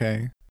 Oh,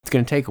 okay. It's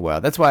going to take a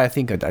while. That's why I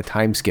think a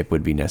time skip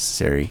would be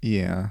necessary.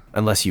 Yeah.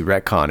 Unless you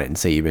retcon it and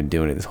say you've been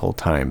doing it this whole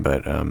time,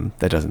 but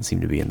that doesn't seem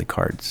to be in the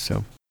cards.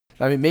 So,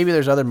 I mean, maybe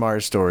there's other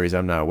Mars stories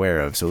I'm not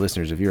aware of. So,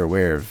 listeners, if you're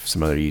aware of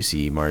some other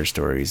UC Mars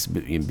stories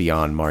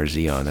beyond Mars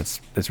Xeon,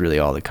 that's really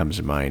all that comes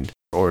to mind.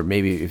 Or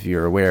maybe if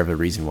you're aware of the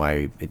reason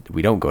why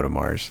we don't go to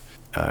Mars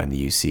in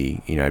the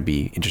UC, I'd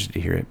be interested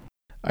to hear it.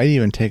 I'd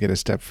even take it a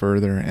step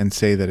further and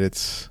say that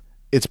it's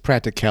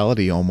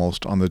practicality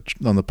almost on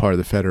the part of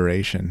the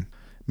Federation.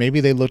 Maybe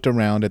they looked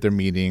around at their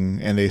meeting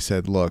and they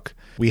said, look,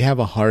 we have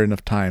a hard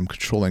enough time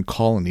controlling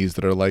colonies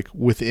that are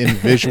within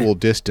visual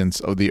distance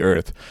of the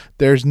Earth.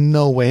 There's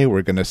no way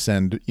we're going to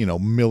send,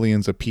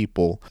 millions of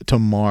people to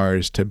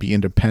Mars to be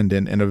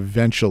independent and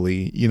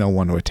eventually,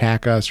 want to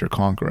attack us or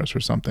conquer us or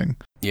something.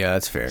 Yeah,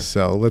 that's fair.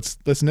 So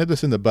let's nip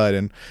this in the bud,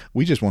 and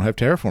we just won't have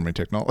terraforming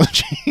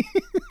technology.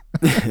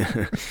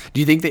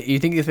 Do you think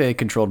if they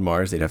controlled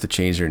Mars, they'd have to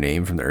change their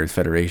name from the Earth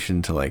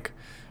Federation to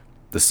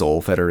the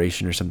Sol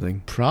Federation or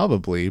something?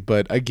 Probably,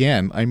 but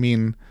again, I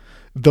mean,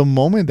 the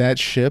moment that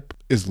ship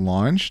is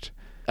launched,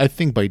 I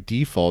think by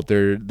default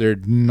they're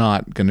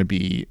not going to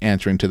be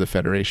answering to the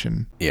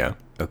Federation. Yeah.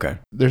 Okay.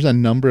 There's a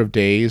number of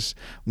days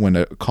when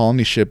a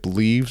colony ship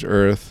leaves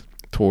Earth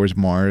towards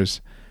Mars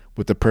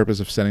with the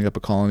purpose of setting up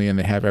a colony, and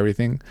they have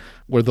everything,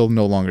 where they'll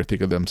no longer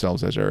think of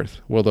themselves as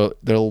Earth. Well,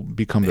 they'll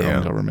become their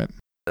own government.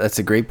 That's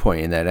a great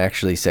point, and that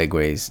actually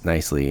segues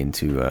nicely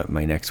into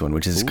my next one,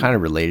 which is kind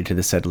of related to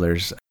the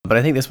settlers. But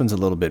I think this one's a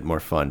little bit more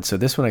fun. So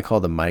this one I call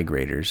the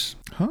Migrators.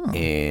 Huh.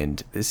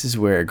 And this is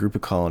where a group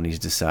of colonies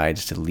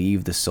decides to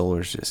leave the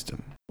solar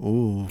system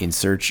in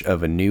search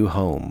of a new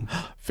home.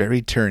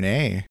 Very turn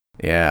A.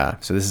 Yeah.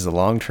 So this is a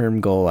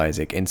long-term goal,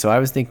 Isaac. And so I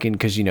was thinking,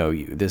 because,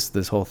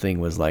 this whole thing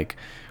was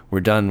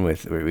we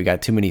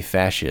got too many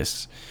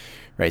fascists,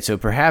 right? So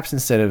perhaps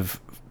instead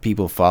of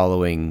people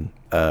following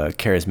a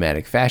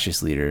charismatic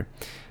fascist leader,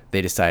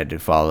 they decided to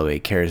follow a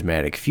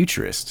charismatic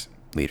futurist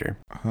leader.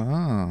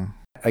 Oh.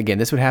 Again,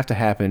 this would have to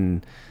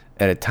happen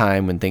at a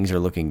time when things are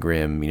looking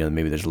grim.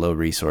 Maybe there's low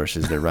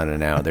resources, they're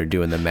running out, they're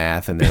doing the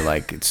math, and they're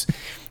like, it's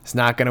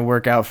not going to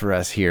work out for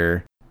us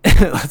here.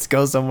 Let's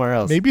go somewhere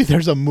else. Maybe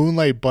there's a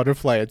moonlight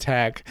butterfly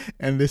attack,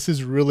 and this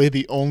is really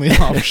the only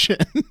option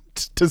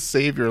to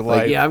save your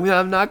life.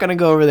 I'm not going to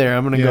go over there.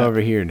 I'm going to go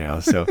over here now.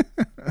 So,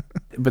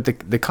 but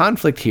the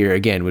conflict here,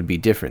 again, would be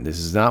different. This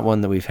is not one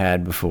that we've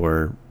had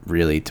before,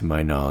 really, to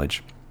my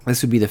knowledge.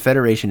 This would be the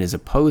Federation is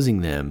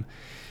opposing them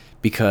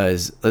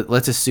because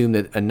let's assume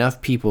that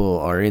enough people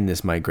are in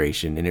this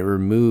migration and it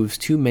removes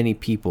too many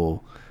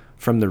people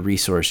from the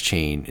resource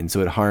chain, and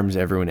so it harms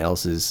everyone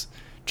else's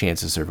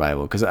chance of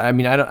survival. Because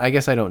I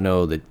guess I don't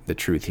know the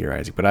truth here,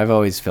 Isaac, but I've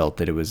always felt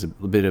that it was a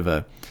bit of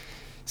a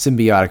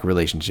symbiotic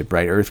relationship,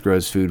 right? Earth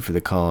grows food for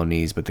the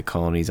colonies, but the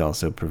colonies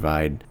also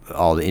provide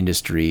all the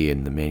industry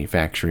and the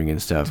manufacturing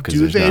and stuff.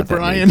 Do they,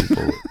 Brian?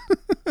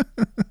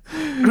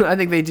 I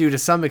think they do to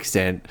some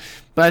extent,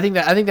 but I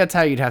think that's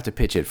how you'd have to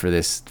pitch it for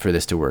this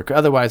to work.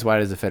 Otherwise, why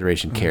does the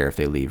Federation care if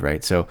they leave,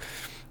 right? So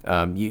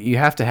you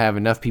have to have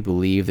enough people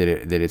leave that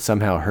it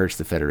somehow hurts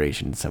the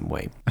Federation in some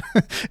way.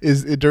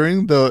 Is it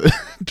during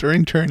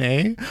Turn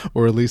A,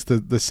 or at least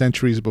the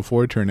centuries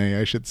before Turn A,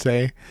 I should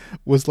say,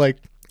 was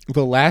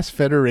the last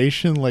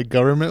Federation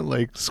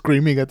government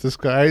screaming at the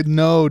sky,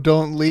 "No,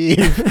 don't leave,"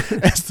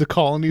 as the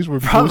colonies were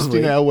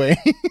boosting away.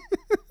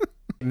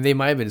 They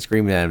might have been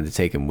screaming at him to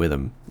take him with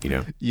them,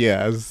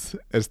 Yeah,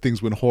 as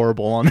things went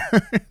horrible on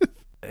Earth.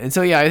 And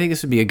so, I think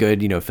this would be a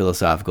good,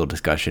 philosophical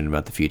discussion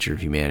about the future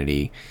of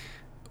humanity.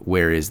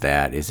 where is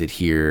that? Is it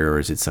here or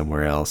is it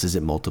somewhere else? Is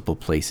it multiple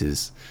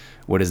places?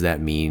 What does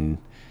that mean?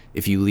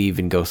 If you leave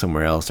and go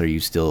somewhere else, are you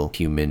still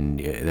human?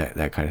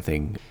 That kind of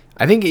thing.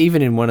 I think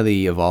even in one of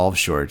the Evolve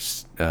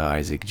shorts,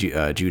 Isaac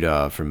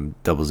Judah from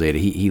Double Zeta,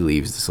 he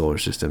leaves the solar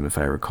system, if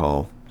I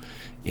recall,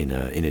 in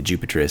a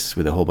Jupitris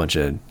with a whole bunch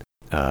of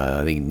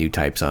I think new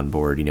types on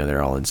board.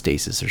 They're all in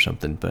stasis or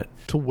something. But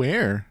To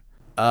where?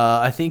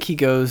 I think he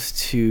goes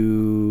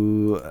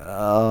to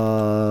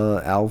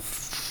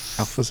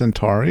Alpha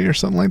Centauri or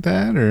something like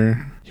that,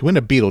 or he went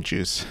to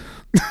Beetlejuice.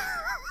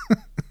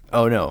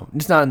 Oh no,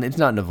 it's not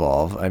in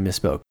Evolve. I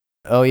misspoke.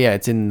 Oh yeah,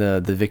 it's in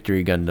the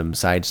Victory Gundam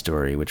side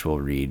story, which we'll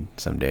read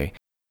someday.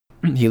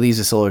 He leaves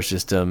the solar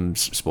system.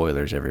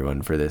 Spoilers,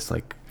 everyone, for this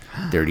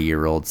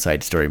 30-year-old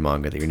side story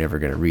manga that you're never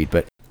going to read.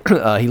 But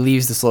he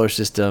leaves the solar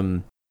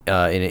system in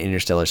an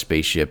interstellar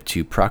spaceship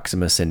to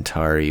Proxima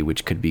Centauri,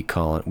 which would be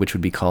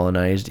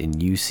colonized in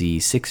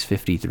UC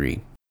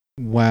 653.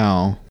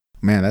 Wow.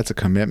 Man, that's a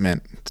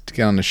commitment to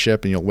get on the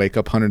ship and you'll wake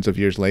up hundreds of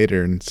years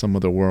later in some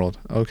other world.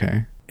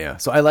 Okay. Yeah,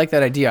 so I like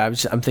that idea.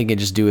 I'm thinking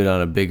just do it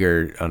on a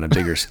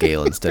bigger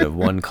scale instead of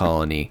one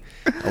colony.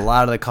 A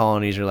lot of the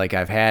colonies are like,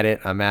 I've had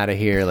it. I'm out of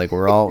here.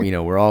 We're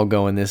all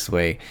going this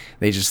way.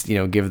 They just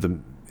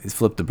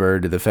flip the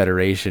bird to the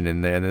Federation,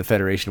 and the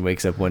Federation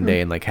wakes up one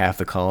day and half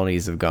the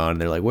colonies have gone.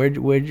 And they're like,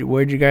 where'd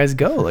you guys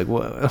go?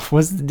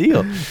 What's the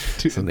deal?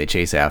 So they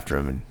chase after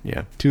them, and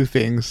yeah. Two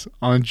things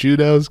on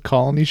Judah's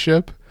colony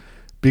ship.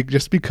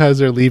 Just because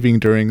they're leaving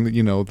during,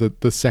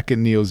 the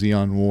second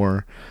Neo-Zeon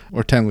War,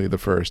 or technically the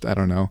first, I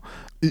don't know.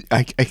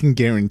 I can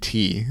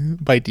guarantee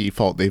by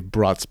default they've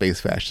brought space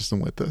fascism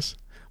with them.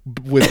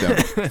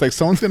 It's like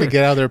someone's going to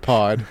get out of their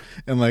pod,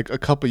 and a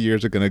couple of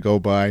years are going to go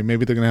by.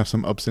 Maybe they're going to have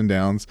some ups and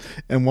downs,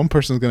 and one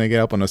person's going to get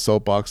up on a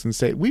soapbox and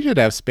say, we should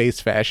have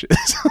space fascism.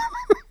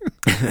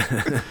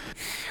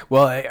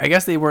 Well, I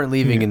guess they weren't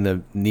leaving in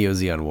the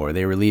Neo-Zeon War.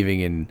 They were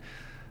leaving in,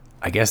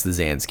 I guess, the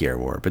Zanscare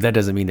War, but that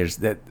doesn't mean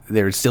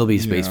there would still be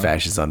space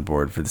fascists on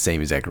board for the same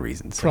exact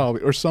reasons. So.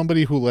 Probably, or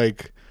somebody who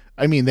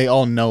they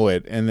all know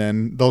it, and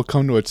then they'll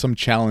come to some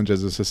challenge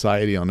as a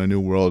society on a new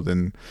world,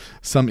 and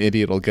some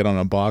idiot will get on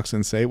a box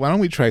and say, "Why don't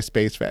we try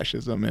space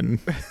fascism?" And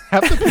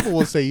half the people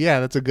will say, "Yeah,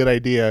 that's a good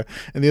idea,"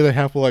 and the other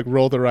half will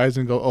roll their eyes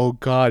and go, "Oh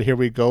God, here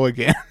we go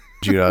again."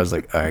 Judah was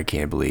like, I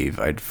can't believe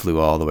I flew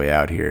all the way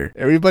out here.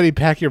 Everybody,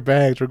 pack your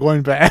bags. We're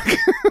going back.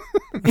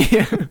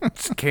 Yeah,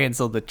 just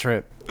cancel the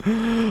trip.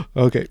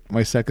 Okay,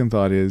 my second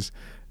thought is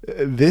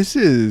this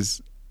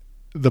is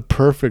the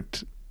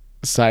perfect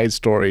side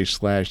story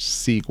 /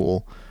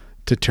 sequel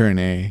to Turn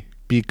A,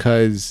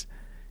 because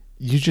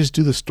you just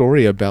do the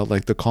story about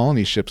the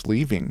colony ships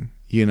leaving,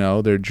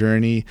 their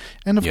journey,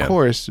 and of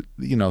course,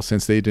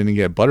 since they didn't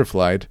get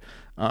butterflied,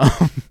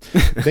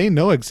 they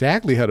know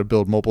exactly how to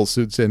build mobile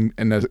suits and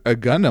a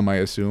Gundam, I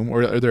assume,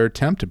 or their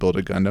attempt to build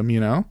a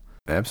Gundam,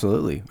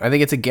 Absolutely. I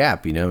think it's a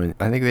gap, and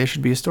I think there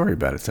should be a story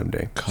about it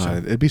someday.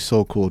 God, it'd be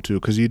so cool too,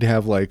 because you'd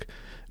have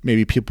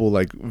maybe people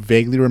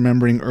vaguely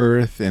remembering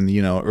Earth, and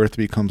Earth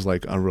becomes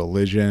a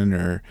religion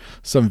or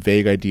some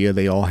vague idea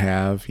they all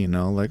have,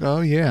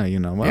 oh yeah,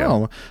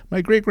 well,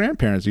 my great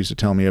grandparents used to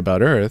tell me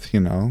about Earth,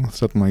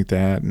 something like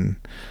that, and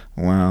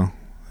wow,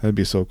 that'd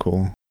be so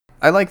cool.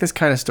 I like this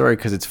kind of story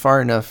because it's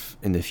far enough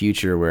in the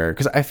future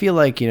because I feel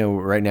like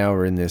right now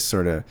we're in this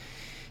sort of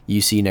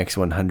UC Next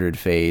 100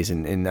 phase,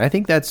 and I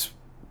think that's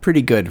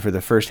pretty good for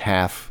the first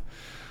half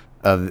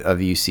of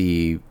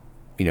UC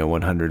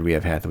 100. We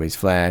have Hathaway's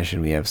Flash,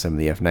 and we have some of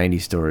the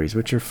F90 stories,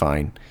 which are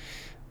fine.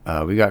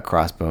 We got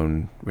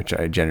Crossbone, which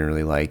I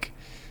generally like.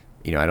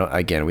 We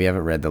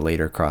haven't read the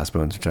later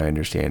Crossbones, which I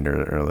understand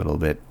are a little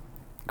bit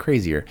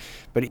crazier.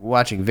 But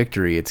watching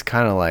Victory, it's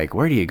kind of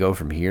where do you go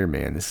from here,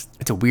 man?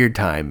 It's a weird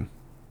time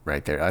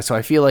right there. So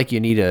I feel like you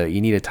need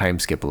a time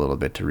skip a little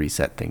bit to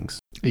reset things.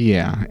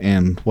 Yeah,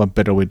 and what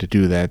better way to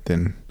do that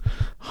than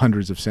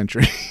hundreds of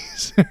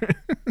centuries?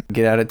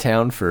 Get out of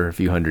town for a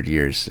few hundred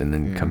years and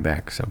then come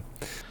back. So,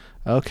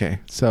 okay.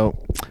 So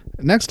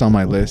next on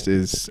my list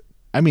is,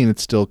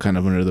 it's still kind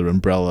of under the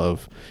umbrella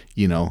of,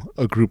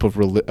 a group of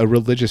a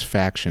religious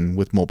faction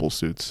with mobile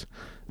suits.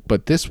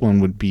 But this one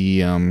would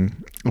be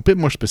a bit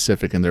more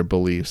specific in their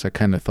beliefs. I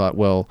kind of thought,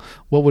 well,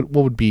 what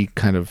would be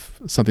kind of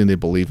something they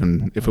believe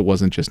in if it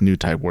wasn't just new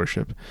type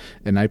worship?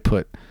 And I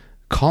put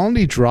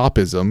colony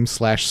dropism /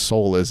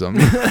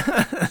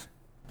 soulism.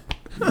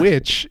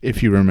 Which,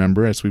 if you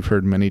remember, as we've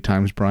heard many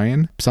times,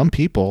 Brian, some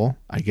people,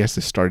 I guess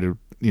this started,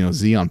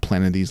 Zeon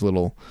planted these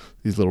little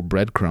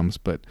breadcrumbs,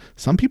 but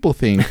some people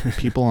think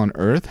people on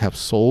Earth have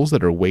souls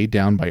that are weighed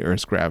down by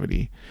Earth's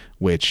gravity,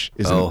 which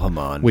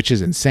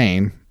is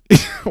insane.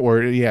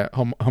 Or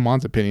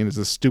Hamon's opinion is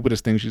the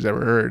stupidest thing she's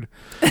ever heard.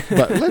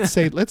 But let's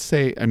say,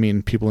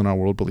 people in our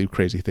world believe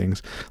crazy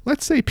things.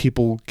 Let's say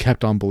people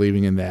kept on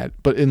believing in that,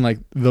 but in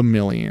the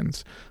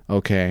millions.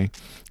 Okay,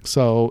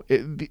 so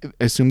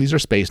assume these are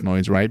space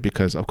noids, right?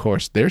 Because of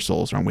course their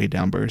souls aren't weighed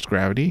down by Earth's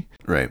gravity.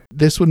 Right.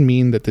 This would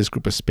mean that this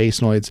group of space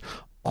noids,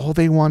 all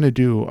they want to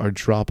do are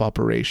drop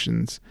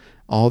operations.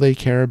 All they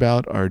care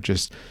about are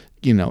just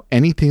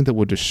anything that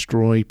would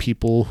destroy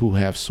people who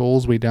have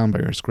souls way down by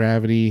Earth's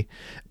gravity.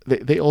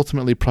 They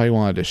ultimately probably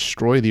want to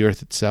destroy the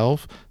Earth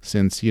itself,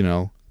 since,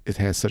 it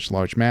has such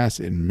large mass.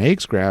 It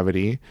makes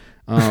gravity.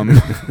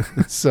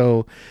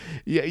 So,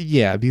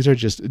 yeah, these are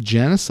just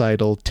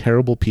genocidal,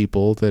 terrible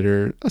people that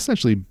are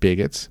essentially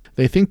bigots.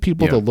 They think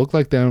people that look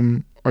like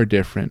them are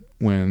different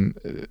when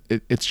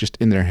it's just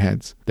in their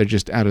heads. They're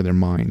just out of their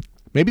mind.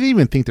 Maybe they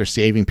even think they're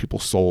saving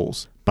people's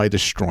souls by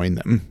destroying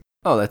them.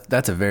 Oh,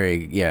 that's a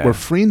very, We're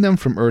freeing them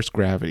from Earth's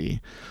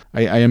gravity.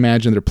 I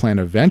imagine their plan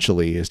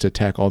eventually is to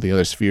attack all the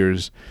other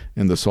spheres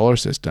in the solar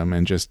system,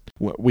 and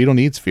we don't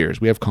need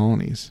spheres. We have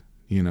colonies.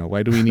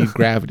 Why do we need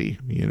gravity?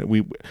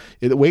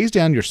 It weighs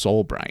down your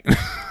soul, Brian.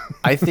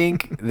 I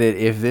think that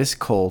if this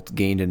cult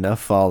gained enough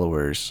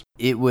followers,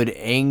 it would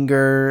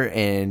anger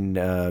and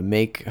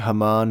make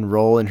Haman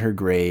roll in her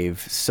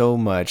grave so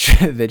much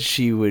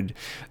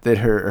that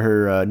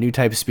her new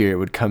type spirit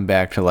would come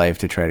back to life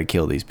to try to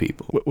kill these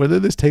people. Whether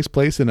this takes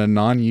place in a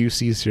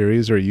non-UC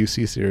series or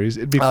UC series,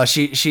 it'd be...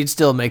 she'd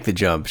still make the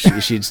jump.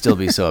 She'd still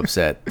be so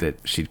upset that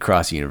she'd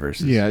cross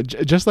universes. Yeah,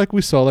 just like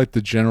we saw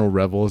the General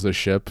Rebel as a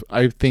ship,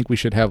 I think we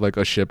should have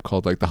a ship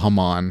called the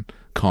Haman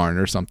Karn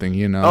or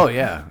something, Oh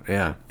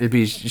yeah. It'd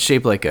be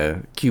shaped like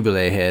a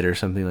Kubile head or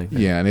something like that.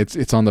 Yeah, and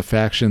it's on the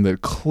faction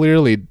that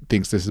clearly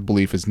thinks this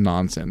belief is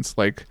nonsense.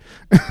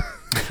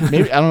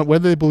 Maybe I don't know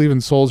whether they believe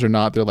in souls or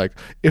not. They're like,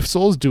 if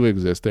souls do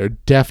exist, they're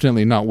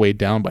definitely not weighed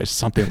down by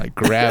something like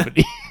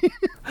gravity.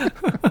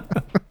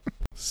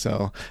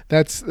 So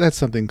that's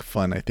something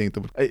fun. I think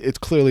it's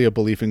clearly a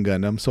belief in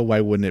Gundam. So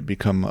why wouldn't it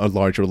become a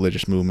large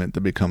religious movement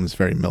that becomes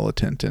very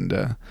militant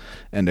and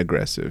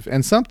aggressive?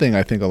 And something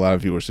I think a lot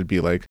of viewers would be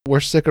like, we're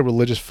sick of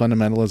religious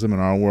fundamentalism in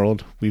our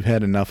world. We've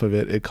had enough of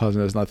it. It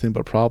causes us nothing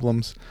but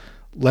problems.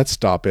 Let's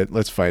stop it.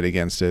 Let's fight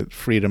against it.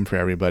 Freedom for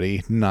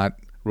everybody, not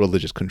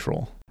religious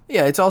control.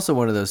 Yeah, it's also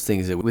one of those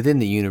things that within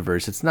the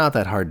universe, it's not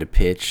that hard to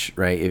pitch,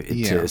 right?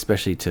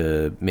 Especially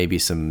to maybe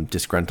some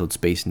disgruntled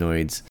space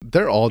noids.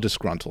 They're all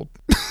disgruntled.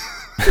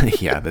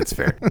 Yeah, that's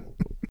fair.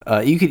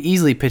 You could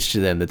easily pitch to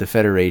them that the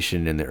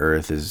Federation and the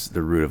Earth is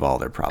the root of all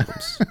their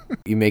problems.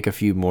 You make a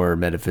few more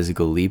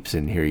metaphysical leaps,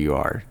 and here you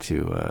are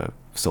to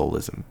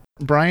soulism.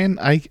 Brian,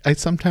 I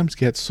sometimes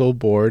get so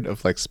bored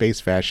of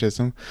space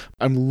fascism.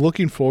 I'm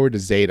looking forward to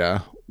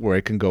Zeta, where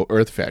I can go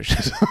Earth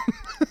fascism.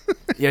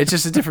 Yeah, it's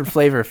just a different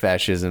flavor of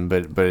fascism,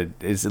 but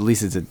it's at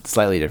least it's a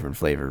slightly different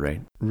flavor,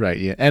 right? Right,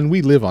 yeah. And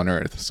we live on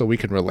Earth, so we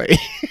can relate.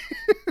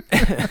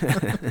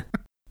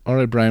 All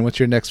right, Brian, what's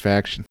your next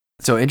faction?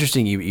 So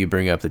interesting you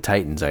bring up the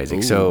Titans, Isaac.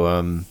 Ooh.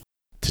 So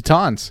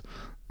Titans.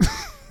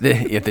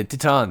 the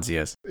Titans,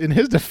 yes. In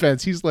his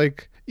defense, he's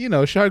like,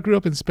 Shah grew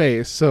up in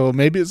space, so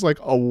maybe it's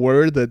a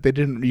word that they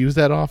didn't use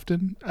that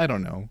often. I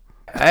don't know.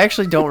 I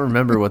actually don't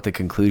remember what the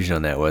conclusion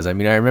on that was. I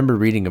mean, I remember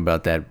reading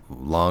about that a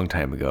long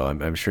time ago.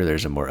 I'm sure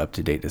there's a more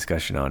up-to-date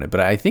discussion on it, but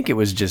I think it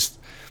was just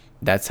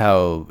that's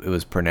how it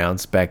was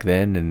pronounced back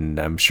then, and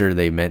I'm sure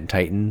they meant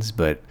Titans,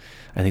 but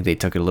I think they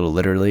took it a little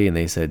literally and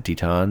they said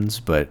Titans.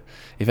 But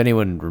if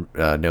anyone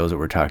knows what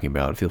we're talking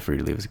about, feel free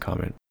to leave us a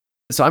comment.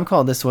 So I'm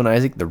calling this one,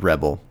 Isaac, the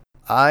Rebel.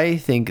 I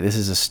think this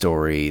is a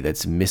story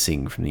that's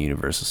missing from the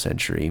Universal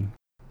Century.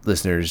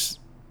 Listeners,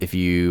 if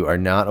you are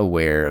not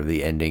aware of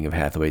the ending of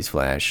Hathaway's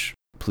Flash,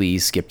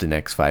 please skip the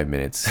next 5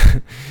 minutes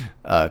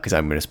because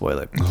I'm going to spoil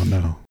it. Oh,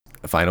 no.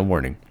 A final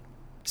warning.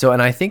 So,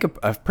 and I think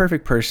a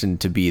perfect person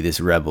to be this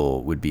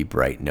rebel would be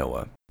Bright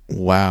Noah.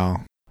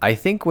 Wow. I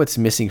think what's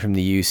missing from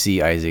the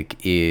UC, Isaac,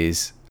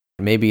 is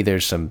maybe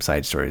there's some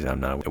side stories I'm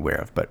not aware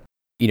of, but,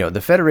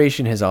 the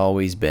Federation has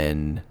always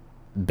been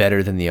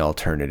better than the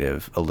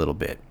alternative a little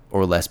bit,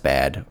 or less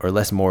bad, or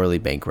less morally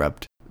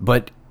bankrupt.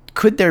 But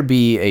could there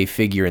be a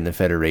figure in the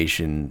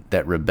Federation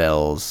that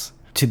rebels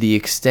to the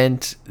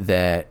extent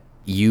that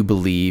you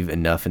believe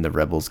enough in the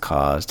Rebels'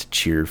 cause to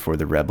cheer for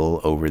the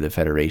Rebel over the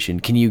Federation?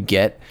 Can you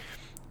get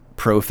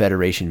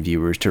pro-Federation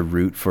viewers to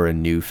root for a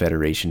new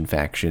Federation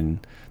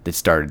faction that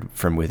started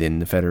from within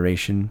the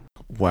Federation?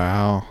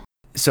 Wow.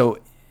 So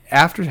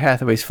after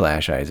Hathaway's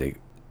Flash, Isaac,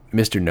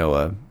 Mr.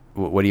 Noah,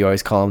 what do you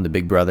always call him? The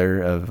big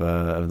brother of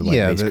the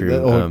White Base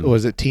crew?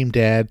 Was it Team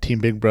Dad, Team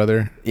Big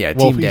Brother? Yeah,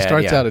 Team Dad. He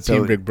starts out as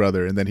Team Big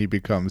Brother, and then he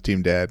becomes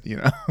Team Dad,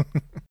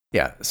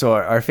 Yeah, so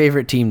our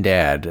favorite Team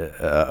Dad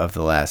of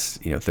the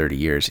last 30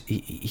 years,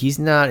 he's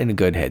not in a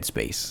good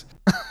headspace.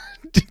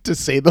 To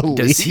say the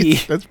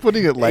least. That's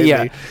putting it lightly.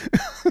 Yeah,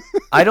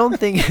 I don't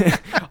think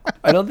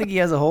he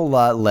has a whole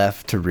lot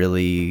left to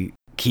really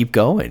keep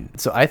going.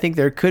 So I think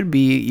there could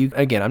be.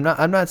 Again,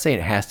 I'm not saying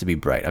it has to be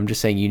Bright. I'm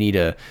just saying you need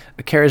a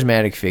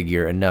charismatic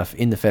figure enough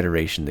in the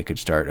Federation that could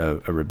start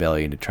a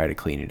rebellion to try to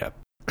clean it up.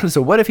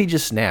 So what if he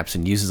just snaps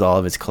and uses all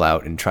of his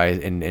clout and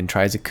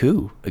tries a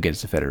coup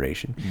against the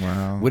Federation?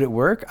 Wow. Would it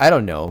work? I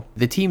don't know.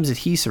 The teams that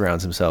he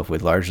surrounds himself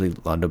with, largely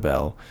Londo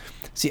Bell,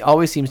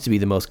 always seems to be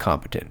the most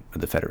competent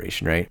of the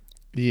Federation, right?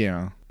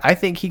 Yeah. I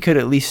think he could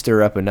at least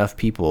stir up enough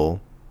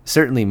people,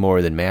 certainly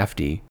more than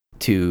Mafty,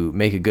 to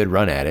make a good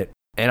run at it.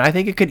 And I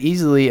think it could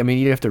easily, I mean,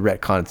 you'd have to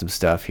retcon some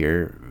stuff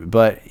here,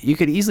 but you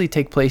could easily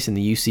take place in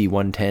the UC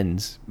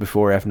 110s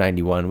before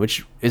F91,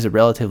 which is a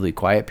relatively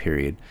quiet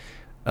period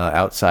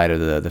outside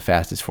of the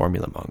fastest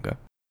formula manga.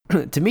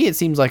 To me, it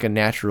seems like a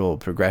natural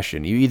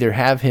progression. You either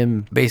have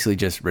him basically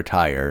just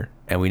retire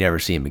and we never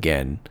see him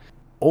again,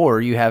 or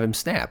you have him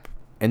snap.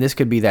 And this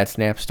could be that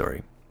snap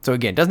story. So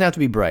again, it doesn't have to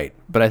be Bright,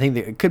 but I think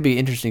that it could be an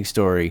interesting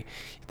story.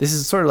 This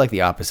is sort of like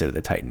the opposite of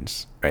the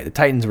Titans, right? The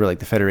Titans were like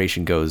the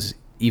Federation goes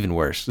even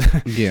worse.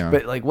 Yeah.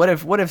 But like, what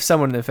if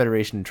someone in the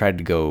Federation tried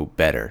to go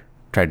better,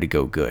 tried to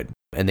go good,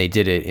 and they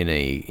did it in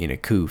a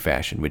coup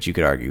fashion, which you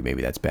could argue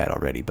maybe that's bad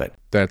already, but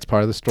that's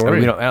part of the so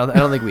story. I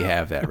don't think we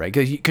have that, right?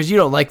 Because you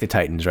don't like the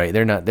Titans, right?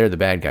 They're the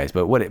bad guys,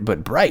 but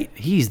Bright,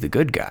 he's the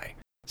good guy.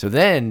 So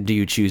then, do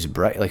you choose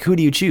Bright? Like, who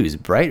do you choose,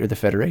 Bright or the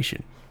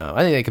Federation?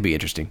 I think that could be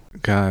interesting.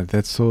 God,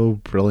 that's so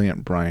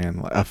brilliant,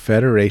 Brian. A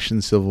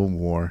Federation Civil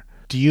War.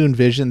 Do you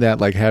envision that,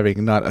 like,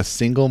 having not a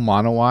single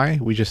mono-eye?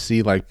 We just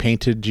see, like,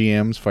 painted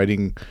GMs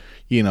fighting,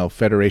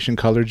 Federation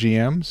color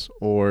GMs?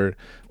 Or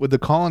with the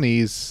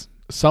colonies,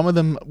 some of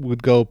them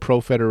would go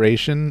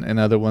pro-Federation and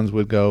other ones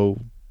would go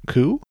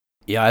coup?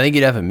 Yeah, I think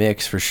you'd have a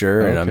mix for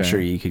sure, and I'm Okay.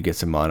 sure you could get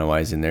some mono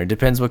eyes in there.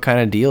 Depends what kind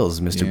of deals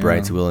Mr. Yeah.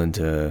 Bright's willing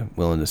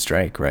to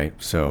strike, right?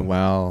 So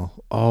Wow.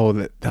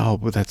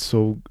 But that's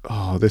so.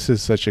 Oh, this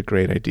is such a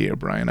great idea,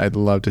 Brian. I'd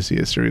love to see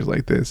a series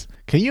like this.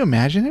 Can you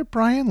imagine it,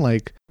 Brian?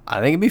 Like I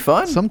think it'd be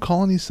fun. some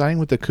colonies siding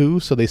with the coup,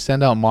 so they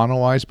send out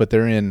mono eyes, but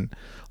they're in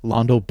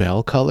Londo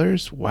Bell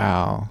colors.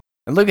 Wow.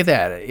 And look at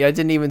that. Yeah, I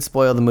didn't even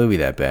spoil the movie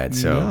that bad.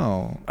 So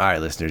No. all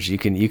right, listeners, you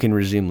can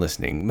resume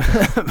listening.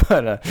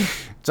 But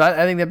so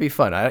I think that'd be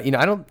fun. I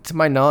don't, to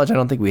my knowledge, I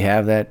don't think we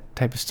have that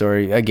type of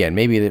story. Again,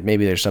 maybe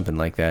there's something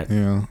like that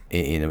Yeah.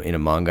 in a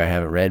manga I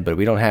haven't read, but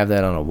we don't have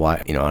that on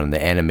on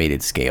the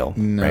animated scale,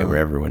 No. right, where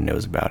everyone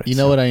knows about it. You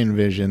know what I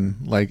envision?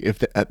 Like if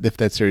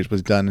that series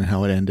was done and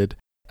how it ended,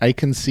 I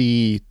can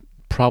see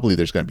probably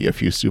there's going to be a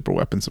few super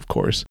weapons, of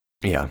course.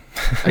 Yeah.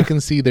 I can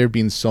see there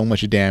being so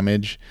much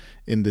damage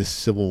in this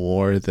civil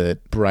war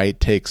that Bright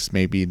takes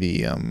maybe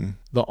the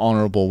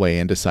honorable way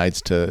and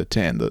decides to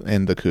end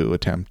the coup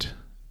attempt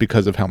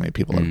because of how many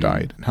people have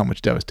died and how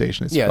much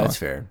devastation it's Yeah, caused. that's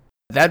fair.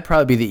 That'd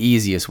probably be the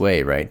easiest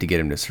way, right, to get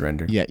him to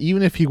surrender. Yeah,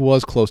 even if he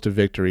was close to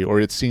victory or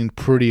it seemed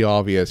pretty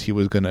obvious he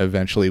was going to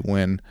eventually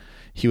win,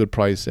 he would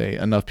probably say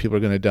enough people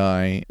are going to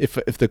die. If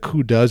the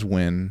coup does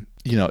win,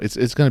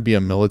 it's going to be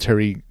a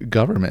military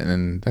government,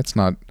 and that's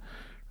not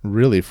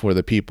really for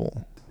the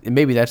people. And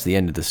maybe that's the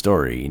end of the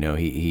story.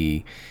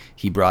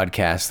 He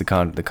broadcasts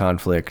the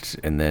conflict,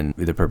 and then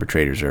the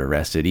perpetrators are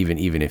arrested,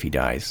 even if he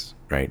dies,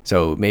 right?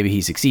 So maybe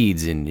he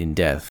succeeds in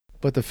death.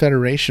 But the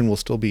Federation will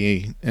still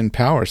be in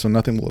power, so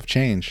nothing will have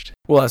changed.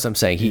 Well, as I'm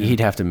saying, he'd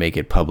have to make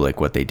it public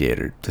what they did,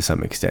 or to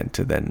some extent,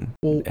 to then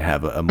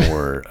have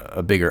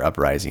a bigger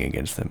uprising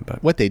against them.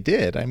 But What they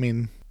did, I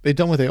mean, they've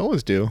done what they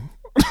always do.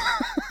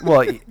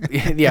 well,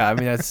 yeah, I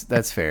mean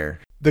that's fair.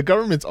 The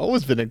government's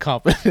always been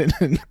incompetent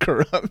and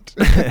corrupt.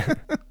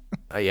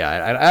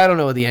 Yeah, I don't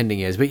know what the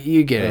ending is, but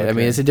you get it. I mean,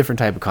 Okay. it's a different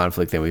type of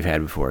conflict than we've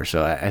had before,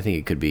 so I think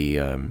it could be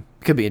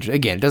interesting.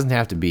 Again, it doesn't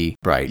have to be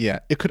Bright. Yeah,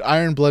 it could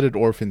Iron-Blooded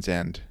Orphans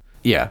end.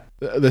 Yeah.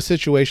 The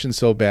situation's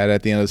so bad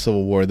at the end of the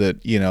Civil War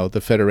that,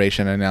 the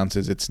Federation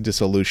announces its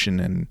dissolution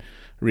and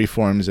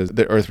reforms as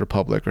the Earth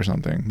Republic or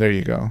something. There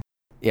you go.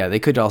 Yeah, they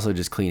could also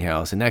just clean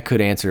house, and that could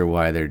answer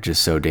why they're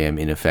just so damn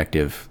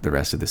ineffective the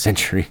rest of the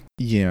century.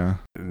 Yeah.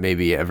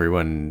 Maybe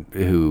everyone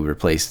who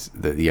replaced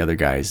the other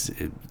guys,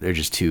 they're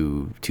just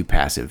too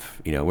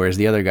passive, whereas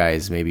the other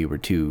guys maybe were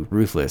too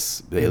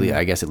ruthless.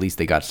 I guess at least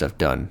they got stuff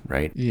done,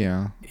 right?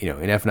 Yeah. In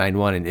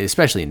F91, and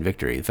especially in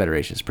Victory, the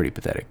Federation is pretty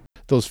pathetic.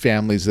 Those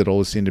families that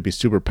always seem to be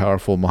super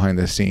powerful behind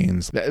the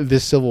scenes.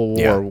 This Civil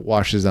War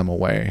washes them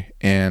away.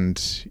 And,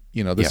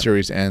 the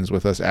series ends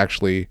with us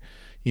actually,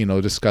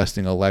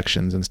 discussing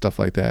elections and stuff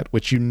like that,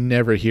 which you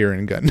never hear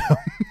in Gundam.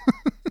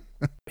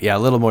 Yeah, a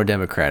little more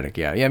democratic.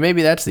 Yeah,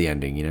 maybe that's the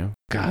ending,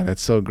 God,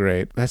 that's so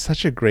great. That's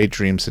such a great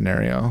dream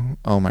scenario.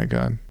 Oh, my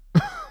God.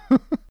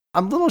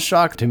 I'm a little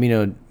shocked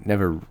Tomino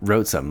never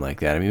wrote something like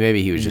that. I mean,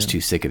 maybe he was just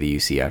too sick of the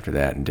UC after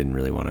that and didn't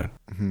really want to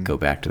go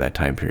back to that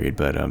time period.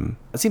 But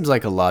it seems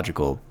like a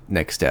logical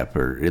next step,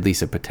 or at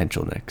least a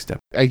potential next step.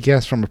 I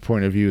guess from a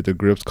point of view of the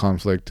group's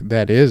conflict,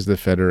 that is the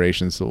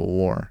Federation Civil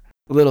War.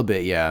 A little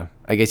bit, yeah.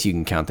 I guess you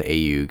can count the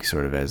AU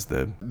sort of as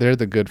the... They're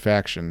the good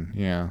faction,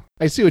 yeah.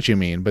 I see what you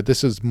mean, but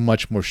this is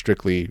much more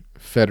strictly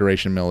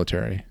Federation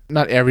military.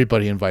 Not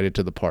everybody invited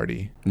to the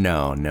party.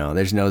 No,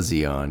 there's no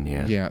Xeon,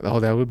 yeah.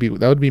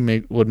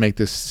 Yeah, would make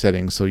this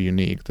setting so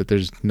unique that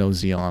there's no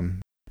Xeon.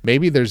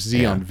 Maybe there's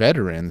Xeon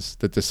veterans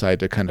that decide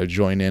to kind of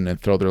join in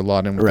and throw their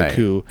lot in with the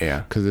coup.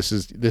 Yeah. Because this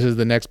is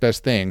the next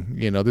best thing.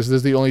 This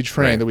is the only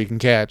train that we can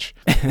catch.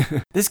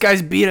 This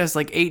guy's beat us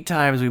like 8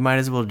 times. We might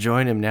as well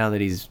join him now that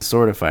he's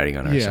sort of fighting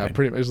on our side. Yeah,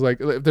 pretty much. Like,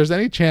 if there's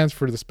any chance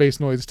for the Space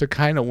Noids to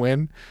kind of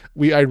win,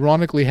 we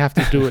ironically have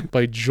to do it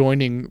by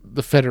joining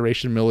the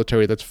Federation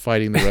military that's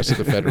fighting the rest of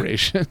the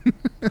Federation.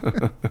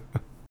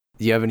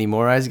 Do you have any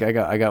more, Isaac?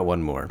 I got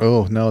one more.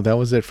 Oh, no, that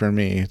was it for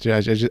me.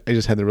 I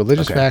just had the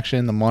religious Okay.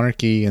 faction, the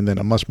monarchy, and then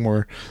a much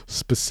more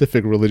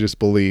specific religious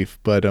belief.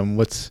 But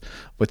what's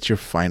your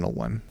final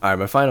one? All right,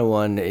 my final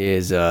one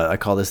is I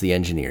call this the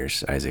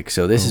engineers, Isaac.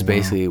 So this is wow.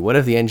 basically, what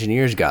if the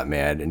engineers got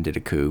mad and did a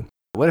coup?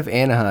 What if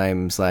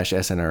Anaheim /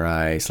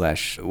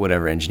 SNRI /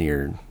 whatever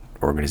engineer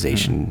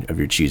organization of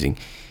your choosing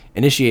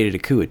initiated a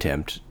coup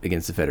attempt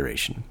against the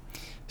Federation?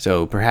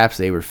 So perhaps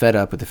they were fed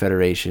up with the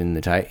Federation,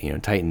 the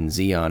Titan,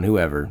 Xeon,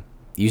 whoever,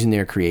 using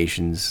their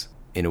creations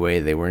in a way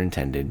they weren't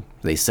intended.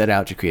 They set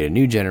out to create a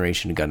new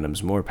generation of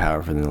Gundams more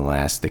powerful than the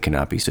last that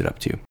cannot be stood up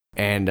to.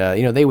 And,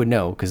 they would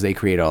know because they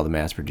create all the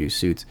mass-produced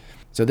suits.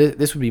 So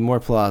this would be more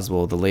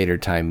plausible the later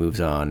time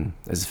moves on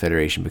as the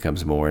Federation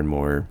becomes more and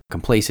more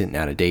complacent and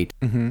out of date.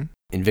 Mm-hmm.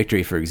 In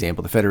Victory, for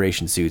example, the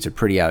Federation suits are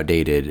pretty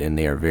outdated and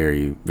they are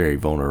very, very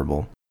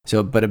vulnerable.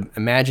 So, but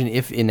imagine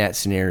if in that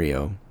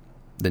scenario,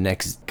 the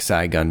next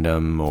Psy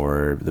Gundam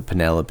or the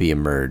Penelope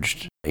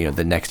emerged,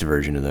 the next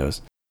version of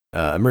those,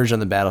 emerged on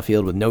the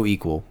battlefield with no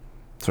equal,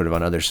 sort of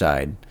on other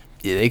side.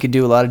 They could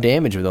do a lot of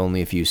damage with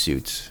only a few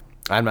suits.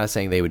 I'm not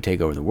saying they would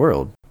take over the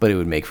world, but it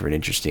would make for an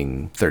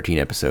interesting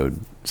 13-episode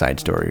side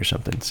story or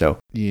something. So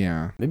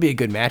Yeah. maybe a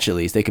good match at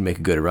least. They can make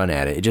a good run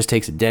at it. It just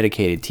takes a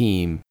dedicated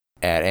team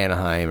at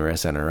Anaheim or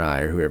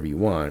SNRI or whoever you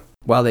want.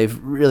 While they've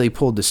really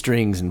pulled the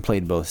strings and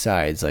played both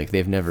sides, like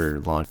they've never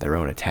launched their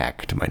own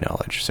attack, to my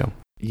knowledge. So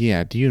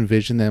Yeah. Do you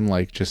envision them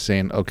like just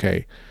saying,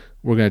 okay,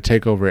 we're going to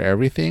take over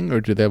everything,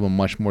 or do they have a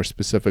much more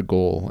specific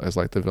goal as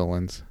like the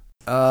villains?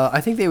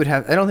 I think they would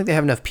have. I don't think they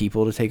have enough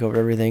people to take over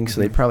everything,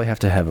 so they'd probably have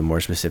to have a more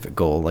specific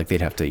goal. Like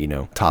they'd have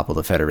to, topple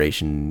the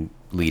Federation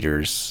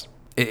leaders.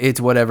 It's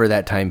whatever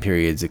that time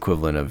period's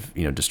equivalent of,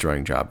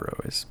 destroying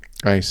Jabro is.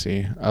 I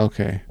see.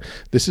 Okay.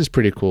 This is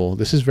pretty cool.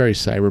 This is very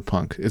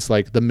cyberpunk. It's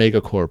like the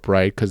Megacorp,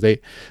 right? Because the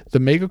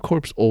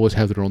Megacorps always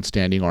have their own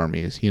standing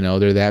armies.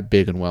 They're that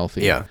big and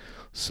wealthy. Yeah.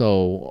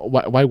 So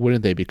why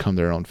wouldn't they become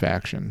their own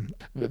faction?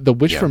 The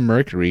Witch from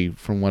Mercury,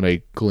 from what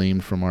I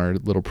gleaned from our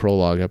little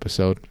prologue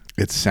episode,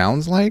 it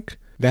sounds like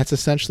that's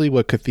essentially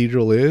what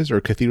Cathedral is,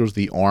 or Cathedral's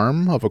the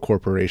arm of a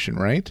corporation,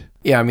 right?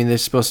 Yeah, I mean,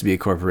 there's supposed to be a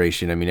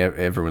corporation. I mean,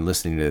 everyone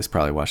listening to this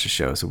probably watched the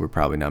show, so we're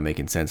probably not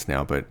making sense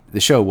now. But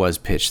the show was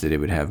pitched that it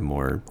would have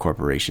more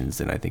corporations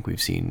than I think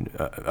we've seen,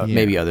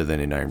 maybe other than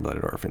in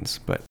Iron-Blooded Orphans.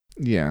 But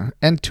yeah,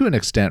 and to an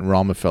extent,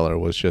 Rockefeller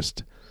was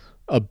just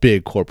a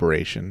big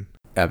corporation.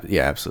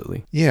 Yeah,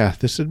 absolutely. Yeah,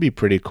 this would be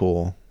pretty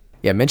cool.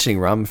 Yeah, mentioning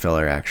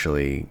Rockefeller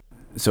actually.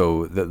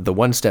 So the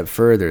one step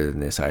further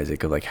than this,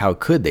 Isaac, of like how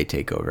could they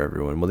take over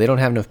everyone? Well, they don't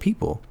have enough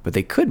people, but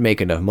they could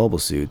make enough mobile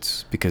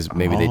suits because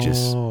maybe they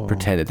just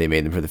pretend that they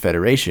made them for the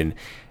Federation,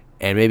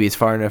 and maybe it's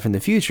far enough in the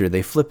future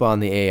they flip on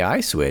the AI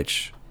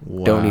switch,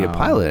 don't need a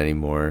pilot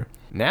anymore.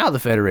 Now the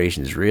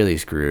Federation is really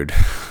screwed.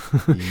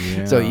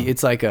 Yeah. So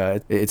it's like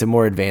it's a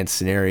more advanced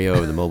scenario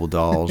of the mobile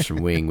dolls from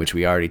Wing, which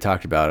we already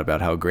talked about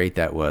how great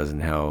that was,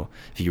 and how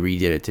if you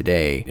redid it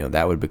today,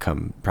 that would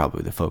become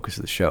probably the focus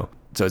of the show.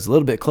 So it's a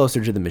little bit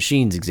closer to the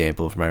machines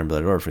example from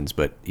Iron-Blooded Orphans,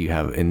 but you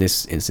have, in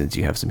this instance,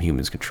 you have some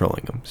humans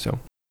controlling them. So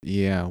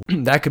yeah,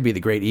 that could be the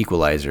great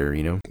equalizer,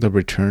 The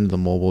return of the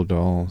mobile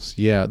dolls.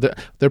 Yeah,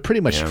 they're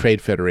pretty much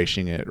trade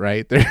federationing it,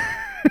 right?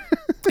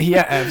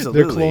 Yeah,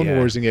 absolutely. They're Clone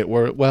Warsing it.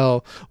 Where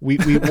we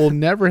will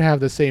never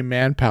have the same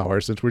manpower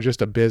since we're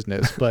just a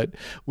business, but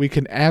we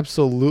can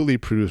absolutely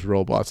produce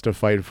robots to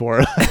fight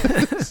for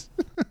us.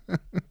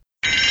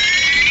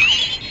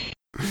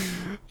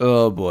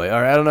 Oh boy!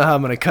 All right, I don't know how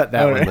I'm gonna cut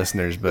that one,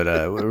 listeners, but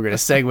we're gonna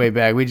segue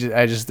back.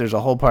 There's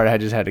a whole part I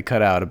just had to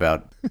cut out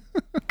about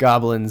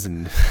goblins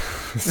and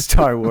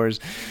Star Wars.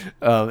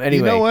 Anyway,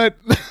 you know what?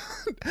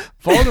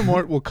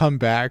 Voldemort will come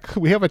back.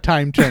 We have a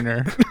time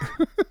turner.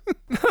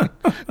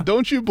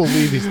 Don't you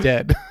believe he's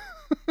dead?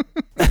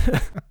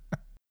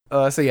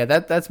 So yeah,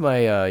 that's my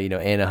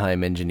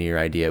Anaheim engineer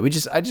idea.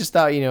 I just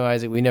thought,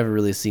 Isaac, we never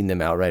really seen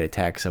them outright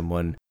attack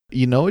someone.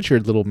 You know what your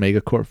little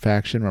Megacorp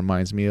faction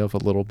reminds me of a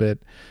little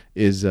bit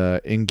is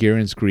in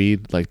Gihren's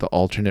Greed, like the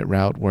alternate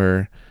route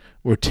where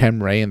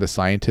Temray and the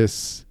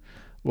scientists.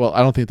 Well, I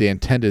don't think they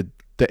intended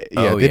they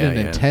didn't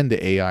intend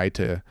the AI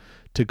to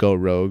go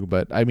rogue,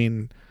 but I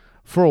mean,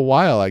 for a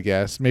while, I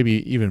guess,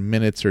 maybe even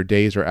minutes or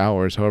days or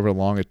hours, however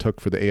long it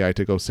took for the AI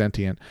to go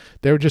sentient,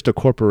 they were just a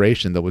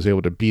corporation that was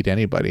able to beat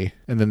anybody.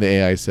 And then the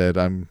AI said,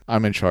 "I'm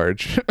in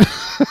charge,"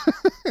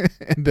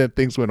 and then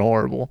things went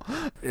horrible.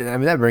 I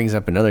mean, that brings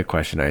up another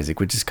question, Isaac,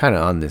 which is kind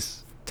of on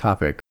this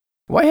topic.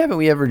 Why haven't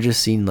we ever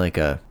just seen like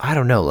a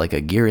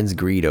Gihren's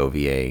Greed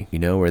OVA,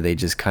 where they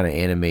just kind of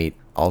animate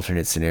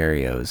alternate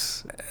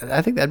scenarios?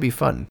 I think that'd be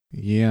fun.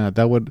 Yeah,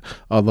 that would,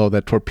 although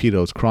that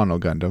torpedoes Chrono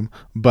Gundam,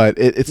 but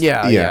it's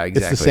exactly.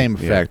 It's the same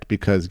effect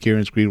because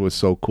Gihren's Greed was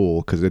so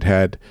cool because it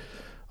had,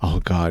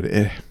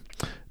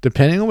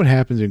 depending on what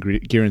happens in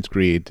Gihren's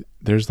Greed,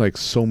 there's like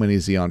so many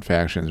Xeon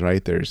factions,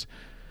 right? There's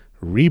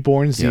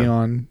Reborn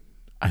Xeon,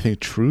 I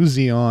think True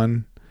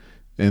Xeon,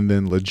 and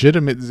then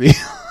Legitimate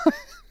Xeon.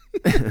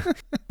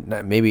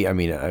 maybe, I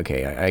mean,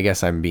 okay, I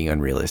guess I'm being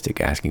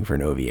unrealistic asking for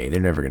an OVA. They're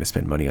never going to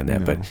spend money on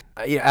that. No. But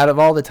out of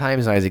all the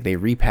times, Isaac, they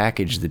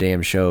repackaged the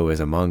damn show as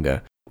a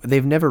manga.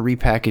 They've never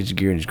repackaged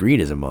Girin's Greed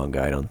as a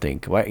manga, I don't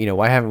think.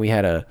 Why haven't we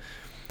had a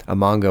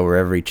manga where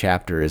every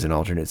chapter is an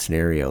alternate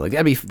scenario? Like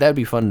that'd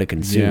be fun to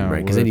consume,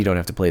 right? Because then you don't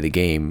have to play the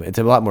game. It's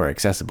a lot more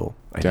accessible.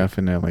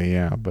 Definitely,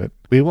 yeah. But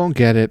we won't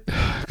get it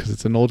because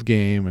it's an old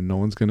game and no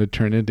one's going to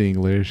turn it into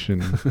English.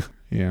 And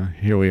yeah,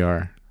 here we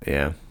are.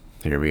 Yeah,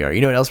 here we are.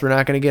 You know what else we're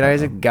not going to get,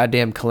 Isaac?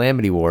 Goddamn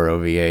Calamity War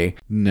OVA.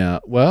 No,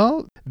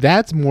 well,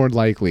 that's more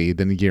likely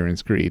than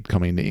Girin's Greed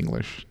coming to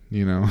English.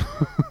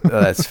 Oh,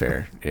 that's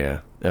fair. Yeah.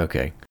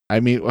 Okay. I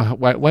mean,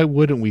 why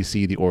wouldn't we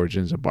see the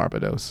origins of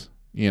Barbados?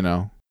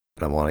 I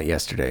want it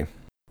yesterday.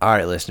 All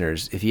right,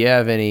 listeners, if you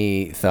have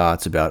any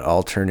thoughts about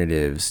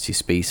alternatives to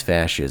space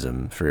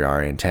fascism for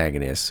our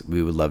antagonists,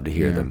 we would love to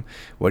hear them.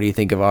 What do you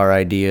think of our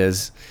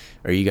ideas?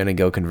 Are you going to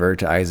go convert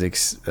to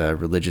Isaac's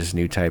religious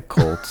new type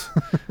cult?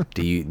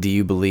 Do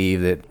you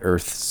believe that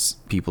Earth's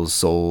people's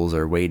souls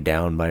are weighed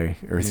down by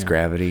Earth's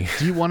gravity?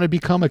 Do you want to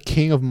become a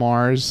king of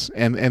Mars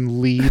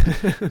and lead,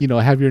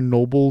 have your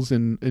nobles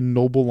in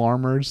noble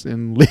armors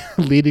and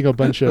leading a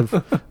bunch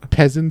of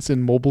peasants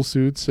in mobile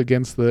suits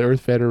against the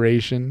Earth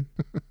Federation?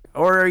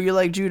 Or are you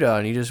like Judah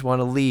and you just want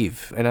to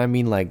leave? And I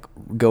mean, like,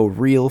 go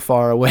real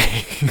far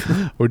away.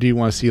 Or do you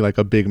want to see like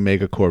a big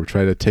megacorp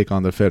try to take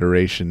on the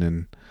Federation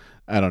and,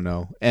 I don't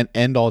know, and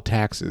end all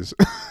taxes,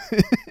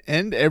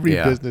 end every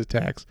business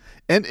tax,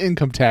 and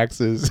income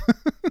taxes,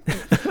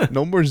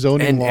 no more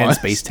zoning laws, and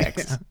space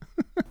tax.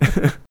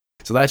 Yeah.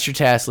 So that's your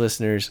task,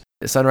 listeners.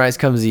 Sunrise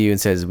comes to you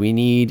and says, we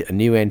need a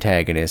new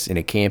antagonist, and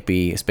it can't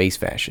be a space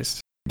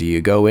fascist. Do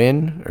you go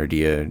in, or do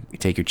you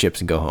take your chips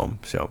and go home?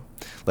 So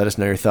let us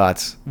know your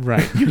thoughts.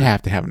 Right. You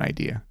have to have an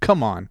idea.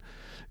 Come on.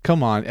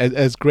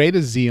 As great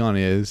as Zeon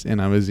is,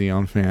 and I'm a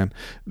Zeon fan,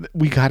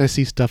 we got to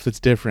see stuff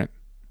that's different.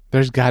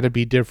 There's got to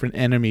be different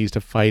enemies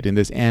to fight in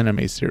this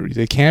anime series.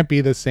 It can't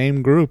be the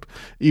same group,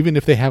 even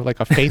if they have like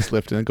a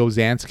facelift and it goes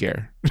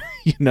Zanskare,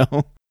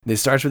 It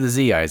starts with a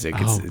Z, Isaac.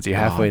 It's you're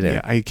halfway there.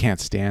 Yeah, I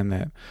can't stand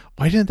that.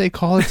 Why didn't they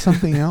call it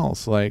something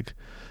else? Like,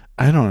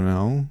 I don't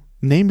know.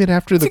 Name it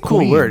after the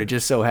queen. It's a cool word. It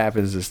just so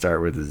happens to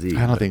start with a Z.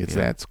 I don't think it's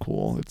that's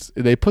cool.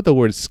 They put the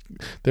words.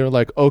 They're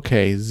like,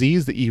 okay, Z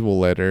is the evil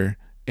letter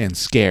and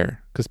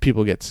scare because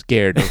people get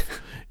scared of,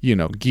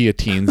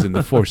 guillotines and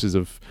the forces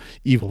of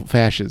evil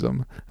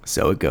fascism.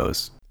 So it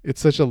goes.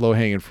 It's such a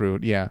low-hanging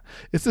fruit. Yeah,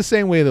 it's the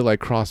same way that like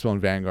Crossbone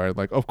Vanguard.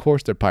 Like, of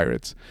course they're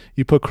pirates.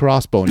 You put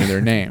Crossbone in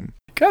their name.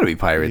 Gotta be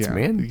pirates,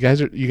 man. You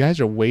guys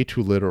are way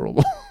too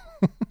literal.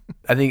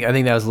 I think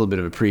that was a little bit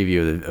of a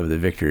preview of the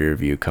victory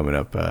review coming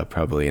up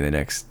probably in the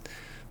next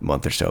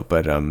month or so.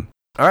 But all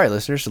right,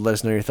 listeners, so let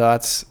us know your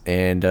thoughts.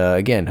 And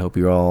again, hope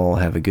you all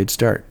have a good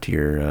start to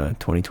your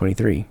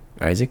 2023.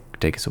 Isaac,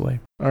 take us away.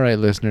 All right,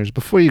 listeners,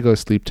 before you go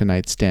sleep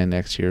tonight, stand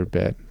next to your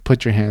bed,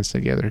 put your hands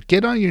together,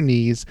 get on your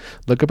knees,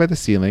 look up at the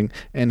ceiling,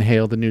 and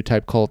hail the new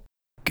type cult.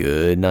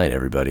 Good night,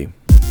 everybody.